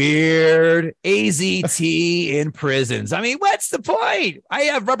really weird? AZT in prisons. I mean, what's the point? I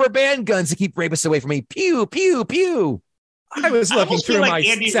have rubber band guns to keep rapists away from me. Pew, pew, pew. I was looking through my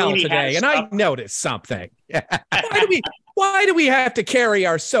cell today, and I noticed something. Why do we have to carry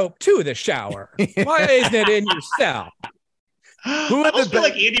our soap to the shower? Why isn't it in your cell? I almost feel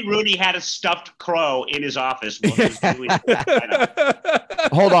like Andy Rooney had a stuffed crow in his office.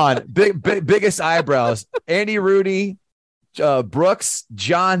 Hold on. Biggest eyebrows. Andy Rooney, Brooks,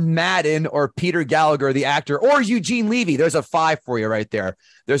 John Madden, or Peter Gallagher, the actor, or Eugene Levy. There's a 5 for you right there.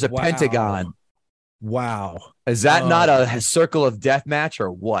 There's a pentagon. Wow. Is that not a circle of death match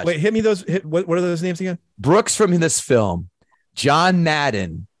or what? Wait, hit me those. What are those names again? Brooks from this film, John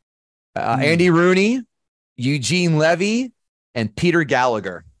Madden, Andy Rooney, Eugene Levy, and Peter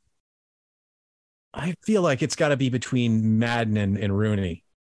Gallagher. I feel like it's got to be between Madden and Rooney.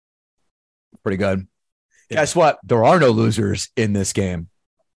 Pretty good. Yeah. Guess what? There are no losers in this game.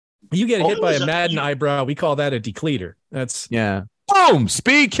 You get hit by a Madden eyebrow. We call that a decleater. That's boom.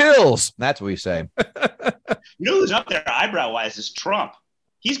 Speed kills. That's what we say. You know who's up there eyebrow wise is Trump.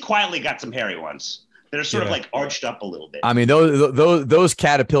 He's quietly got some hairy ones that are sort of like arched up a little bit. I mean, those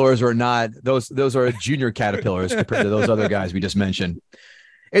caterpillars are not those are junior caterpillars compared to those other guys we just mentioned.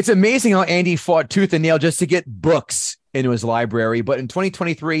 It's amazing how Andy fought tooth and nail just to get books into his library. But in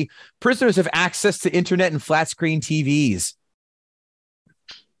 2023, prisoners have access to internet and flat screen TVs.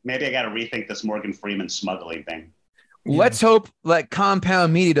 Maybe I got to rethink this Morgan Freeman smuggling thing. Let's hope that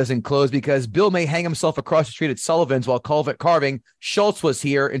Compound Media doesn't close because Bill may hang himself across the street at Sullivan's while carving Schultz was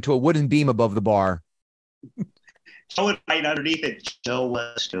here into a wooden beam above the bar. Joe would right underneath it. Joe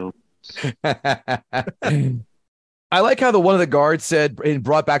was too. I like how one of the guards said and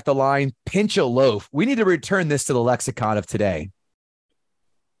brought back the line, pinch a loaf. We need to return this to the lexicon of today.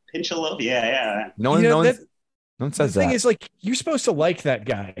 Pinch a loaf? Yeah. No Don't says the thing that. is, like, you're supposed to like that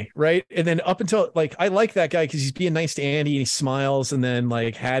guy, right? And then up until, like, I like that guy because he's being nice to Andy and he smiles, and then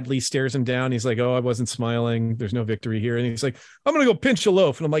like Hadley stares him down. He's like, "Oh, I wasn't smiling. There's no victory here." And he's like, "I'm gonna go pinch a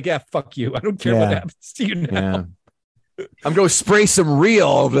loaf," and I'm like, "Yeah, fuck you. I don't care what happens to you now." Yeah. I'm going to spray some real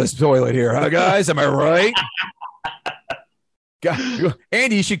over this toilet here, huh, guys? Am I right? God,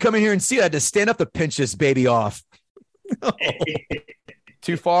 Andy, you should come in here and see that to stand up to pinch this baby off. No.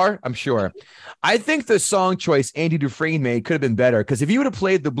 Too far? I'm sure. I think the song choice Andy Dufresne made could have been better, because if you would have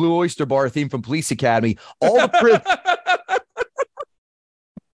played the Blue Oyster Bar theme from Police Academy, all the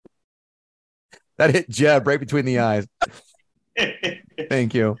that hit Jeb right between the eyes.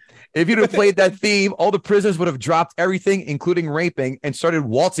 Thank you. If you'd have played that theme, all the prisoners would have dropped everything, including raping, and started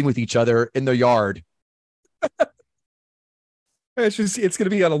waltzing with each other in the yard. It's going to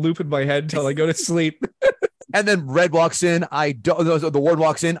be on a loop in my head until I go to sleep. And then Red walks in. The ward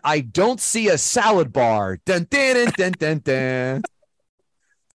walks in. I don't see a salad bar. Dun, dun, dun, dun, dun, dun.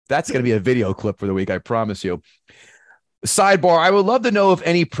 That's going to be a video clip for the week, I promise you. Sidebar, I would love to know if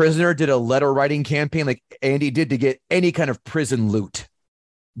any prisoner did a letter writing campaign like Andy did to get any kind of prison loot.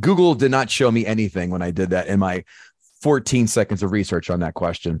 Google did not show me anything when I did that in my 14 seconds of research on that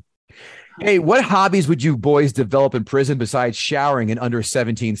question. Hey, what hobbies would you boys develop in prison besides showering in under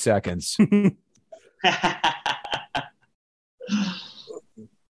 17 seconds?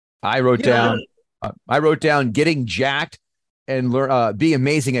 I wrote down getting jacked and be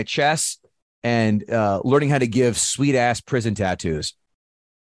amazing at chess and learning how to give sweet ass prison tattoos.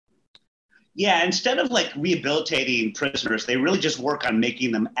 Yeah, instead of like rehabilitating prisoners, they really just work on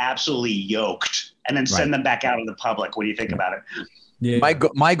making them absolutely yoked and then send them back out in the public. What do you think about it? Yeah.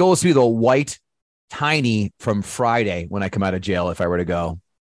 My goal is to be the white Tiny from Friday when I come out of jail, if I were to go.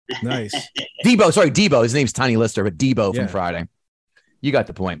 Nice. Debo. His name's Tiny Lister, but Debo from Friday. You got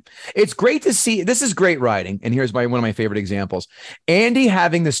the point. It's great to see. This is great writing. And here's one of my favorite examples. Andy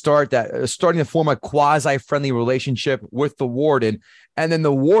having to starting to form a quasi-friendly relationship with the warden. And then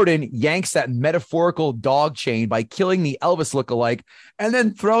the warden yanks that metaphorical dog chain by killing the Elvis lookalike and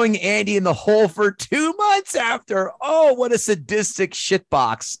then throwing Andy in the hole for 2 months after. Oh, what a sadistic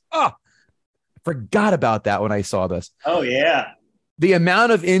shitbox. Oh, forgot about that when I saw this. Oh, yeah. The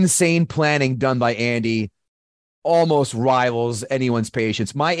amount of insane planning done by Andy almost rivals anyone's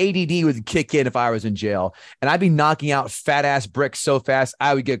patience. My ADD would kick in if I was in jail, and I'd be knocking out fat ass bricks so fast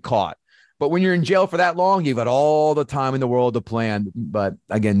I would get caught. But when you're in jail for that long, you've got all the time in the world to plan. But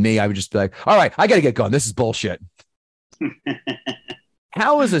again, I would just be like, all right, I got to get going. This is bullshit.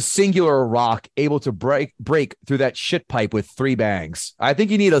 How is a singular rock able to break through that shit pipe with 3 bangs? I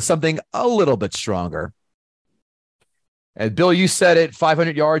think you need something a little bit stronger. And Bill, you said it,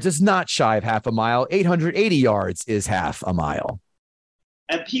 500 yards is not shy of half a mile. 880 yards is half a mile.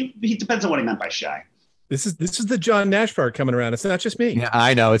 And he depends on what he meant by shy. This is the John Nash part coming around. It's not just me. Yeah,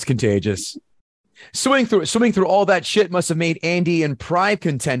 I know. It's contagious. Swimming through all that shit must have made Andy a prime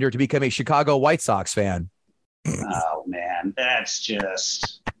contender to become a Chicago White Sox fan. Oh, man. That's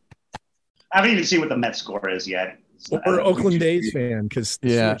just... I haven't even seen what the Mets score is yet. Or Oakland A's fan, because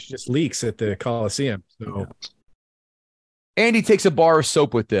the switch just leaks at the Coliseum. So... Andy takes a bar of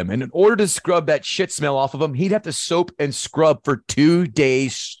soap with him, and in order to scrub that shit smell off of him, he'd have to soap and scrub for 2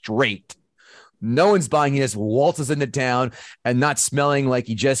 days straight. No one's buying. He just waltzes into town and not smelling like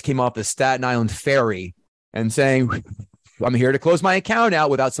he just came off the Staten Island ferry and saying, I'm here to close my account out,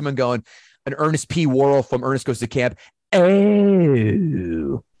 without someone going, an Ernest P. Worrell from Ernest Goes to Camp.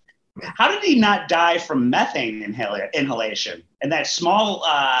 Oh. How did he not die from methane inhalation in that small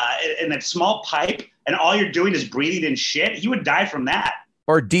pipe, and all you're doing is breathing in shit? He would die from that.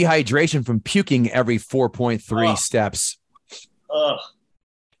 Or dehydration from puking every 4.3 steps. Ugh.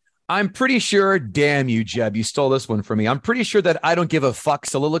 I'm pretty sure, damn you, Jeb, you stole this one from me. I'm pretty sure that I don't give a fuck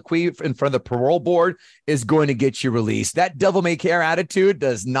soliloquy in front of the parole board is going to get you released. That devil may care attitude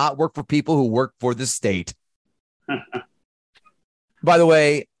does not work for people who work for the state. By the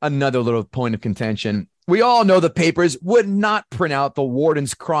way, another little point of contention. We all know the papers would not print out the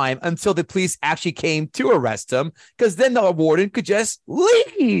warden's crime until the police actually came to arrest him, because then the warden could just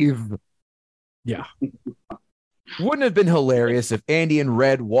leave. Yeah. Wouldn't it have been hilarious if Andy and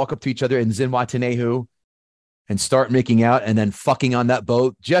Red walk up to each other in Zinwatenehu and start making out and then fucking on that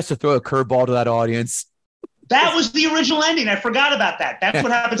boat just to throw a curveball to that audience? That was the original ending. I forgot about that. That's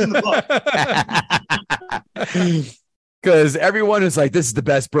what happens in the book. Because everyone is like, this is the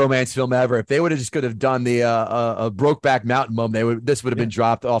best bromance film ever. If they would have just could have done the Brokeback Mountain moment, this would have been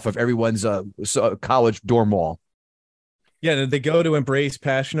dropped off of everyone's college dorm wall. Yeah, they go to embrace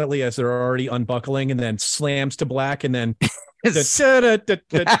passionately as they're already unbuckling, and then slams to black, and then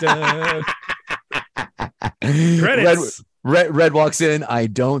Credits. Red walks in. I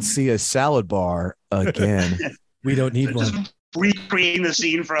don't see a salad bar again. We don't need one. Just recreating the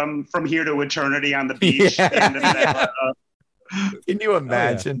scene from Here to Eternity on the beach. Yeah. At the end of that, Can you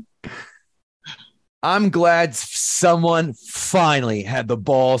imagine? I'm glad someone finally had the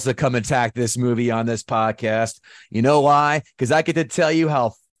balls to come attack this movie on this podcast. You know why? Because I get to tell you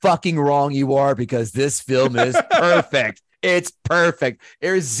how fucking wrong you are, because this film is perfect. It's perfect.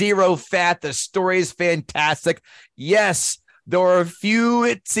 There's zero fat. The story is fantastic. Yes, there are a few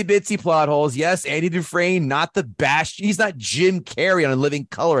itsy bitsy plot holes. Yes, Andy Dufresne, not the bash. He's not Jim Carrey on A Living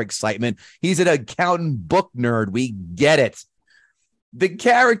Color Excitement. He's an accountant book nerd. We get it. The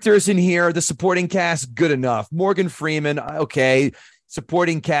characters in here, the supporting cast, good enough. Morgan Freeman, okay.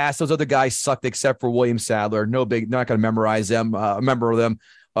 Supporting cast, those other guys sucked except for William Sadler. No big, not going to memorize them, remember them.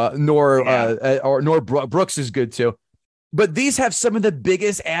 Nor Brooks is good too. But these have some of the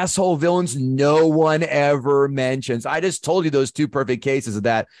biggest asshole villains no one ever mentions. I just told you those two perfect cases of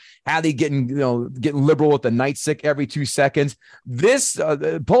that. Hadley getting liberal with the night sick every 2 seconds. This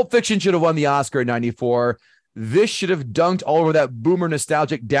Pulp Fiction should have won the Oscar in '94. This should have dunked all over that boomer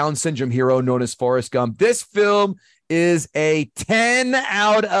nostalgic Down syndrome hero known as Forrest Gump. This film is a 10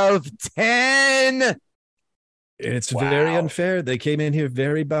 out of 10. It's very unfair. They came in here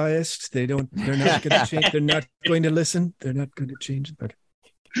very biased. They're not going to change. They're not going to listen. They're not going to change. Okay.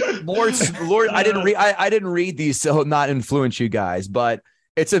 Lord, I didn't read these, so not influence you guys, but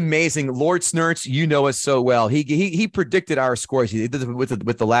it's amazing. Lord Snurts, you know us so well. He predicted our scores. He did it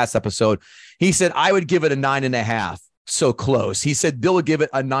with the last episode. He said I would give it a 9.5. So close. He said Bill would give it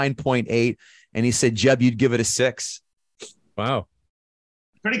a 9.8, and he said Jeb, you'd give it a 6. Wow,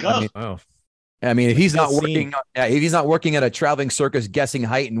 pretty close. I mean, if he's not working at a traveling circus guessing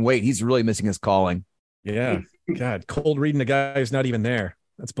height and weight, he's really missing his calling. Yeah. God, cold reading a guy who's not even there.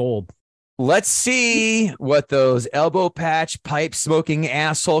 That's bold. Let's see what those elbow patch pipe smoking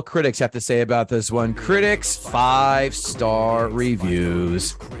asshole critics have to say about this one. Critics 5-star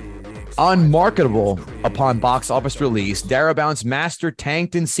reviews. Unmarketable upon box office release, Darabout's master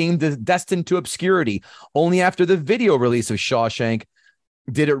tanked and seemed destined to obscurity. Only after the video release of Shawshank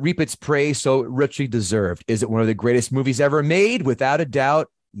did it reap its praise so richly deserved. Is it one of the greatest movies ever made? Without a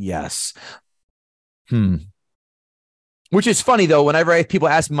doubt, yes. Which is funny, though. Whenever people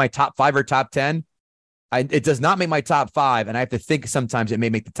ask me my top 5 or top 10, it does not make my top 5, and I have to think sometimes it may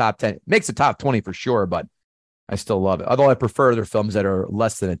make the top 10. It makes the top 20 for sure, but I still love it. Although I prefer other films that are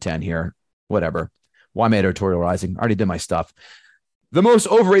less than a 10 here. Whatever. Why am I editorializing? I already did my stuff. The most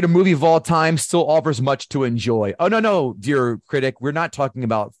overrated movie of all time still offers much to enjoy. Oh, no, dear critic. We're not talking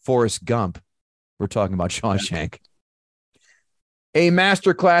about Forrest Gump. We're talking about Shawshank. A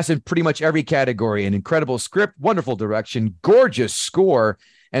masterclass in pretty much every category. An incredible script, wonderful direction, gorgeous score,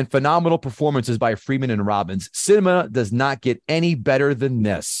 and phenomenal performances by Freeman and Robbins. Cinema does not get any better than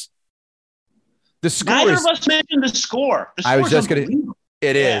this. The score Neither of us mentioned the score. I was just going to.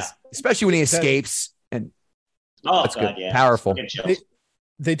 It is, especially when he escapes. And that's good. Yeah. Powerful.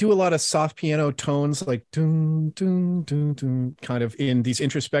 They do a lot of soft piano tones, like doom, doom, doom, doom, kind of in these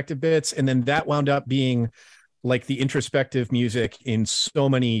introspective bits. And then that wound up being like the introspective music in so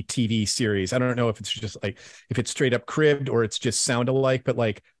many TV series. I don't know if it's just like, if it's straight up cribbed or it's just sound alike, but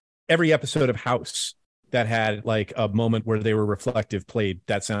like every episode of House that had like a moment where they were reflective played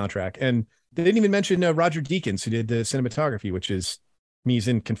that soundtrack. And they didn't even mention Roger Deakins, who did the cinematography, which is, he's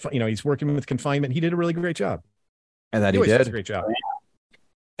in, he's working with confinement. He did a really great job. And that he did a great job.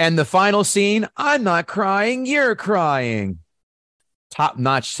 And the final scene, I'm not crying, you're crying.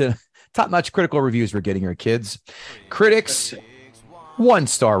 Top-notch critical reviews we're getting here, kids. Critics,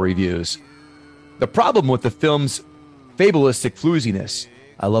 1-star reviews. The problem with the film's fabulistic flooziness,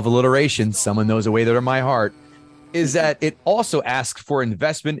 I love alliteration, someone knows a way that are my heart, is that it also asks for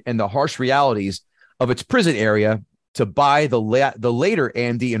investment in the harsh realities of its prison area to buy the later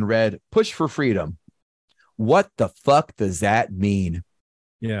Andy and Red push for freedom. What the fuck does that mean?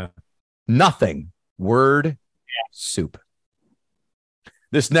 Yeah. Nothing. Word soup.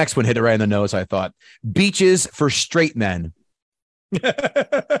 This next one hit it right in the nose, I thought. Beaches for straight men.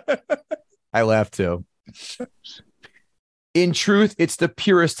 I laughed too. In truth, it's the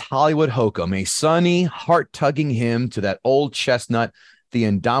purest Hollywood hokum, a sunny, heart-tugging hymn to that old chestnut, the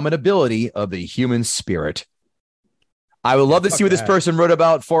indomitability of the human spirit. I would love to see what this person wrote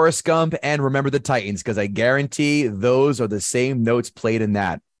about Forrest Gump and Remember the Titans, because I guarantee those are the same notes played in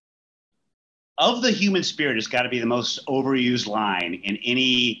that. Of the human spirit, it's got to be the most overused line in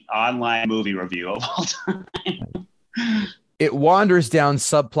any online movie review of all time. It wanders down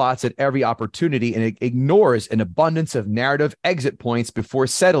subplots at every opportunity, and it ignores an abundance of narrative exit points before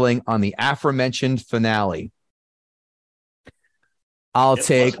settling on the aforementioned finale. I'll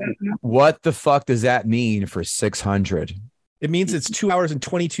take, what the fuck does that mean for 600? It means it's 2 hours and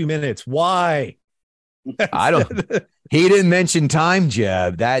 22 minutes. Why? I don't. He didn't mention time,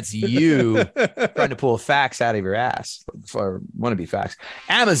 Jeb. That's you trying to pull facts out of your ass. For wannabe facts.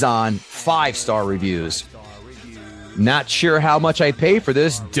 Amazon 5-star reviews. Not sure how much I pay for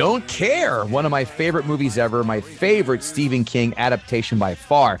this. Don't care. One of my favorite movies ever. My favorite Stephen King adaptation by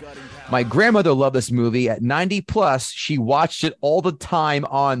far. My grandmother loved this movie. At 90 plus, she watched it all the time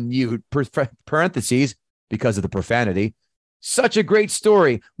on mute. Parentheses, because of the profanity. Such a great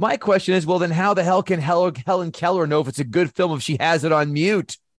story. My question is, well, then how the hell can Helen Keller know if it's a good film if she has it on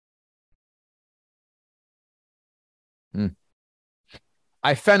mute?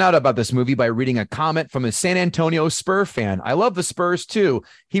 I found out about this movie by reading a comment from a San Antonio Spurs fan. I love the Spurs too.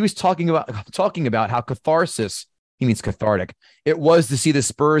 He was talking about how catharsis, he means cathartic, it was to see the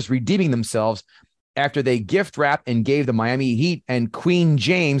Spurs redeeming themselves after they gift wrapped and gave the Miami Heat and Queen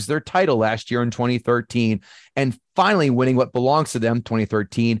James their title last year in 2013, and finally winning what belongs to them,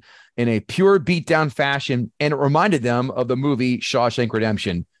 2013, in a pure beatdown fashion, and it reminded them of the movie Shawshank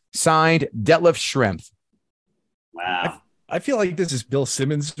Redemption. Signed, Detlef Schrempf. Wow. I feel like this is Bill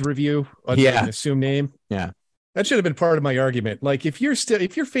Simmons' review under an assumed name. Yeah. That should have been part of my argument. Like, if your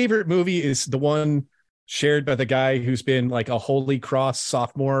favorite movie is the one shared by the guy who's been like a Holy Cross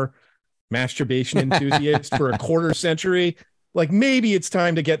sophomore masturbation enthusiast for a quarter century, like maybe it's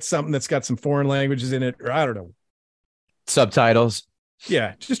time to get something that's got some foreign languages in it, or I don't know. Subtitles.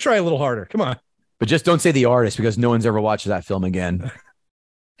 Yeah, just try a little harder. Come on. But just don't say the artist, because no one's ever watched that film again.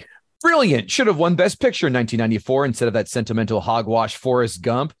 Brilliant. Should have won Best Picture in 1994 instead of that sentimental hogwash Forrest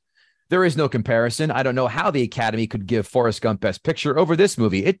Gump. There is no comparison. I don't know how the Academy could give Forrest Gump Best Picture over this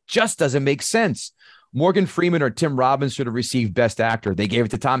movie. It just doesn't make sense. Morgan Freeman or Tim Robbins should have received Best Actor. They gave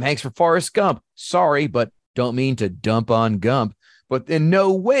it to Tom Hanks for Forrest Gump. Sorry, but don't mean to dump on Gump. But in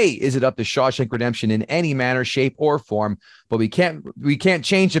no way is it up to Shawshank Redemption in any manner, shape, or form. But we can't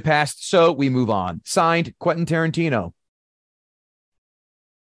change the past, so we move on. Signed, Quentin Tarantino.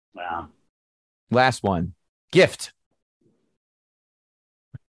 Wow. Last one. Gift.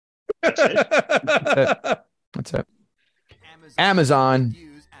 That's it. That's it. Amazon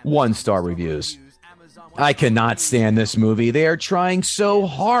 1-star reviews. I cannot stand this movie. They are trying so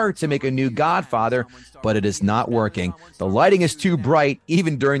hard to make a new Godfather, but it is not working. The lighting is too bright,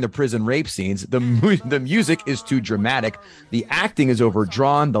 even during the prison rape scenes. The music is too dramatic. The acting is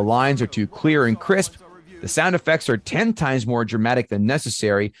overdrawn. The lines are too clear and crisp. The sound effects are 10 times more dramatic than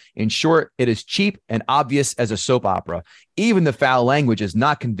necessary. In short, it is cheap and obvious as a soap opera. Even the foul language is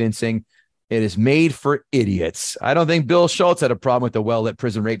not convincing. It is made for idiots. I don't think Bill Schultz had a problem with the well-lit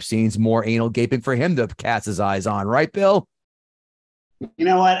prison rape scenes. More anal gaping for him to cast his eyes on. Right, Bill? You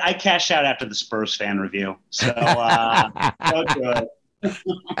know what? I cashed out after the Spurs fan review. So, so good.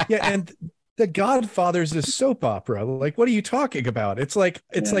 Yeah, and The Godfather's a soap opera. Like, what are you talking about? It's like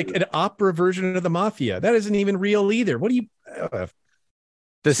an opera version of the Mafia. That isn't even real either. What do you...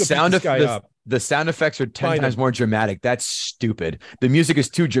 The sound effects are 10 times more dramatic. That's stupid. The music is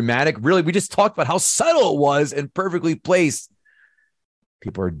too dramatic. Really, we just talked about how subtle it was and perfectly placed.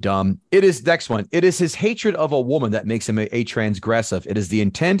 People are dumb. It is next one. It is his hatred of a woman that makes him a transgressive. It is the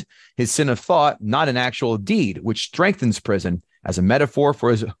intent, his sin of thought, not an actual deed, which strengthens prison as a metaphor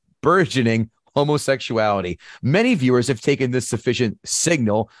for his burgeoning homosexuality. Many viewers have taken this sufficient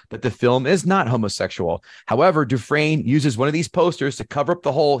signal that the film is not homosexual. However, Dufresne uses one of these posters to cover up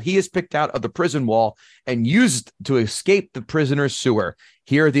the hole he has picked out of the prison wall and used to escape the prisoner's sewer.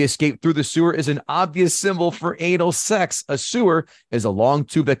 Here, the escape through the sewer is an obvious symbol for anal sex. A sewer is a long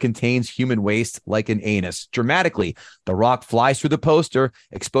tube that contains human waste like an anus. Dramatically, the rock flies through the poster,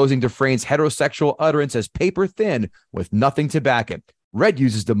 exposing Dufresne's heterosexual utterance as paper thin with nothing to back it. Red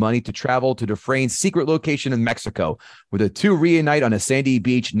uses the money to travel to Dufresne's secret location in Mexico, where the two reunite on a sandy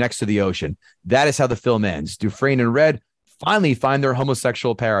beach next to the ocean. That is how the film ends. Dufresne and Red finally find their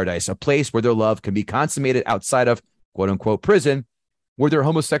homosexual paradise, a place where their love can be consummated outside of quote-unquote prison, where their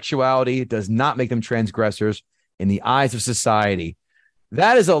homosexuality does not make them transgressors in the eyes of society.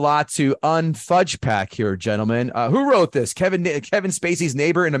 That is a lot to unfudge pack here, gentlemen. Who wrote this? Kevin Spacey's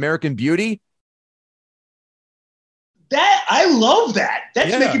neighbor in American Beauty? That I love that.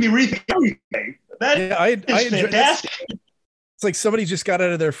 That's making me rethink everything. That is fantastic. It's like somebody just got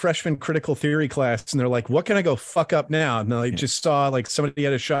out of their freshman critical theory class and they're like, what can I go fuck up now? And they just saw like somebody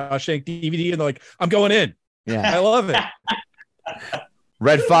had a Shawshank DVD and they're like, I'm going in. Yeah. I love it.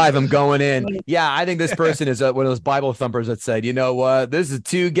 Red 5, I'm going in. Yeah, I think this person is one of those Bible thumpers that said, you know what, this is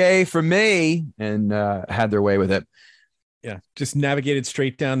too gay for me, and had their way with it. Yeah, just navigated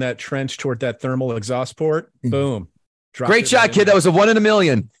straight down that trench toward that thermal exhaust port. Boom. Great shot, kid. That was a 1 in a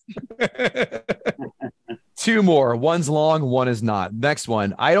million. 2 more. One's long, one is not. Next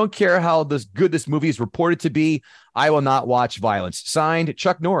one. I don't care how good this movie is reported to be. I will not watch violence. Signed,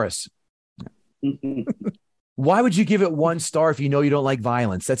 Chuck Norris. Why would you give it 1 star if you know you don't like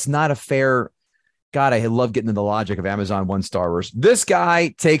violence? That's not a fair. God, I love getting into the logic of Amazon 1-starers. This guy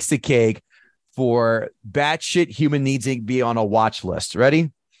takes the cake for batshit human needs to be on a watch list.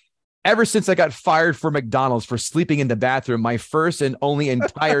 Ready? Ever since I got fired for McDonald's for sleeping in the bathroom, my first and only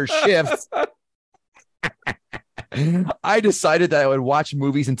entire shift, I decided that I would watch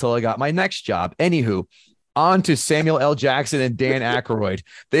movies until I got my next job. Anywho, on to Samuel L. Jackson and Dan Aykroyd.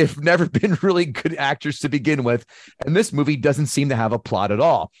 They've never been really good actors to begin with, and this movie doesn't seem to have a plot at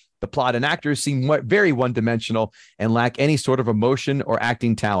all. The plot and actors seem very one-dimensional and lack any sort of emotion or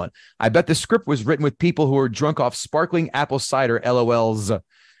acting talent. I bet the script was written with people who are drunk off sparkling apple cider, LOLs.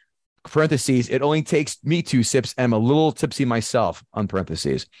 Parentheses, it only takes me 2 sips and I'm a little tipsy myself, on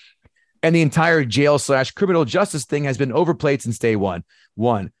parentheses. And the entire jail/criminal justice thing has been overplayed since day one.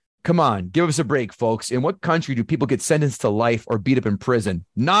 Come on, give us a break, folks. In what country do people get sentenced to life or beat up in prison?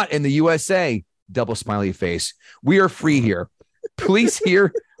 Not in the USA. Double smiley face. We are free here. Police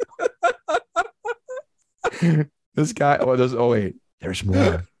here. This guy. Wait, there's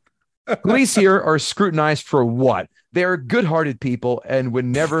more. Police here are scrutinized for what? They are good-hearted people and would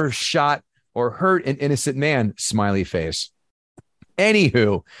never shot or hurt an innocent man. Smiley face.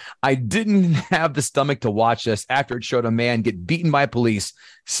 Anywho, I didn't have the stomach to watch this after it showed a man get beaten by police,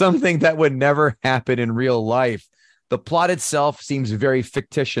 something that would never happen in real life. The plot itself seems very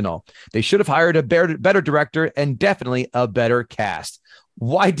fictional. They should have hired a better director and definitely a better cast.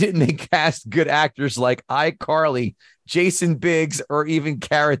 Why didn't they cast good actors like iCarly, Jason Biggs, or even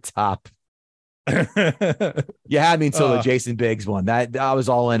Carrot Top? You had me until the Jason Biggs one. That I was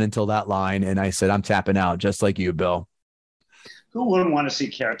all in until that line, and I said, I'm tapping out, just like you, Bill. Who wouldn't want to see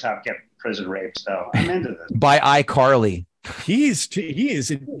Carrot Top get prison raped, though? I'm into this. By iCarly. He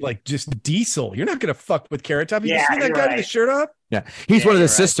is like just diesel. You're not going to fuck with Carrot Top. You see that guy with the shirt off? Yeah. He's one of the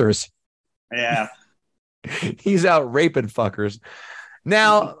sisters. Yeah. He's out raping fuckers.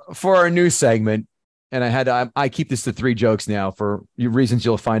 Now, for our new segment, and I keep this to 3 jokes now for reasons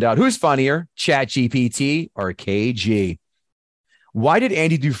you'll find out. Who's funnier, ChatGPT or KG? Why did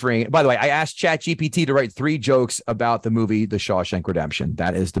Andy Dufresne, by the way, I asked ChatGPT to write 3 jokes about the movie The Shawshank Redemption.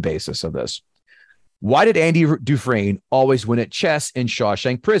 That is the basis of this. Why did Andy Dufresne always win at chess in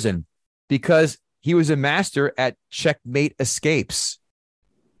Shawshank Prison? Because he was a master at checkmate escapes.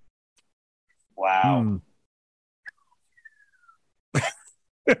 Wow.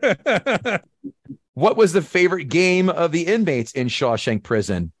 What was the favorite game of the inmates in Shawshank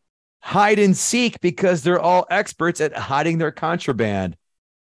Prison? Hide and seek, because they're all experts at hiding their contraband.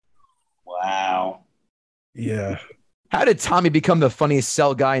 Wow. Yeah. How did Tommy become the funniest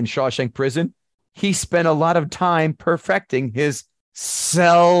cell guy in Shawshank Prison? He spent a lot of time perfecting his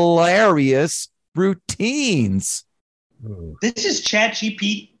hilarious routines. This is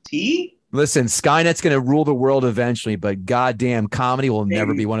ChatGPT? Listen, Skynet's going to rule the world eventually, but goddamn, comedy will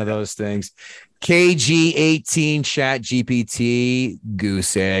never be one of those things. KG18, ChatGPT,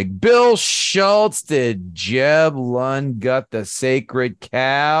 goose egg. Bill Schultz, did Jeb Lund gut the sacred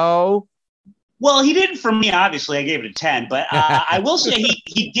cow? Well, he didn't for me, obviously. I gave it a 10, but I will say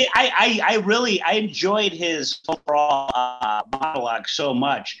he did. I enjoyed his overall monologue so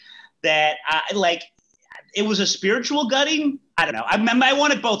much that it was a spiritual gutting. I don't know. I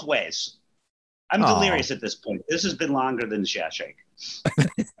want it both ways. I'm delirious at this point. This has been longer than Shawshank.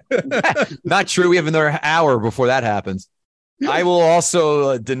 Not true. We have another hour before that happens. I will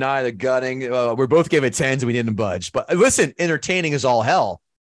also deny the gutting. We both gave it 10s and we didn't budge. But listen, entertaining is all hell.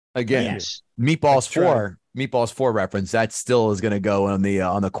 Again, yes. Meatballs 4 reference. That still is going to go on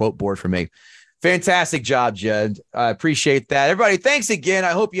the quote board for me. Fantastic job, Jed. I appreciate that. Everybody, thanks again.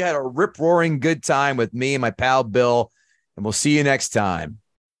 I hope you had a rip-roaring good time with me and my pal Bill, and we'll see you next time.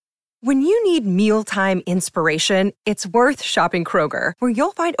 When you need mealtime inspiration, it's worth shopping Kroger, where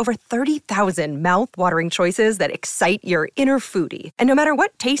you'll find over 30,000 mouth-watering choices that excite your inner foodie. And no matter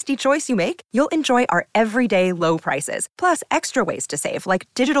what tasty choice you make, you'll enjoy our everyday low prices, plus extra ways to save, like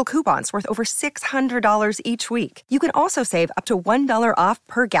digital coupons worth over $600 each week. You can also save up to $1 off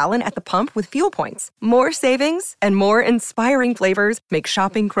per gallon at the pump with fuel points. More savings and more inspiring flavors make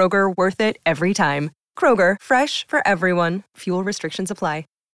shopping Kroger worth it every time. Kroger, fresh for everyone. Fuel restrictions apply.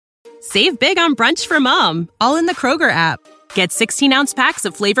 Save big on brunch for mom, all in the Kroger app. Get 16-ounce packs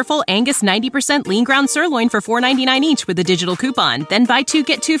of flavorful Angus 90% lean ground sirloin for $4.99 each with a digital coupon. Then buy 2,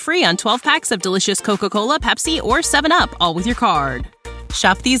 get 2 free on 12 packs of delicious Coca-Cola, Pepsi, or 7-Up, all with your card.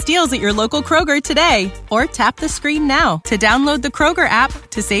 Shop these deals at your local Kroger today, or tap the screen now to download the Kroger app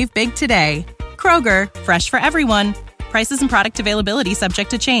to save big today. Kroger, fresh for everyone. Prices and product availability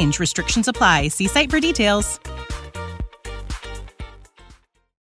subject to change. Restrictions apply. See site for details.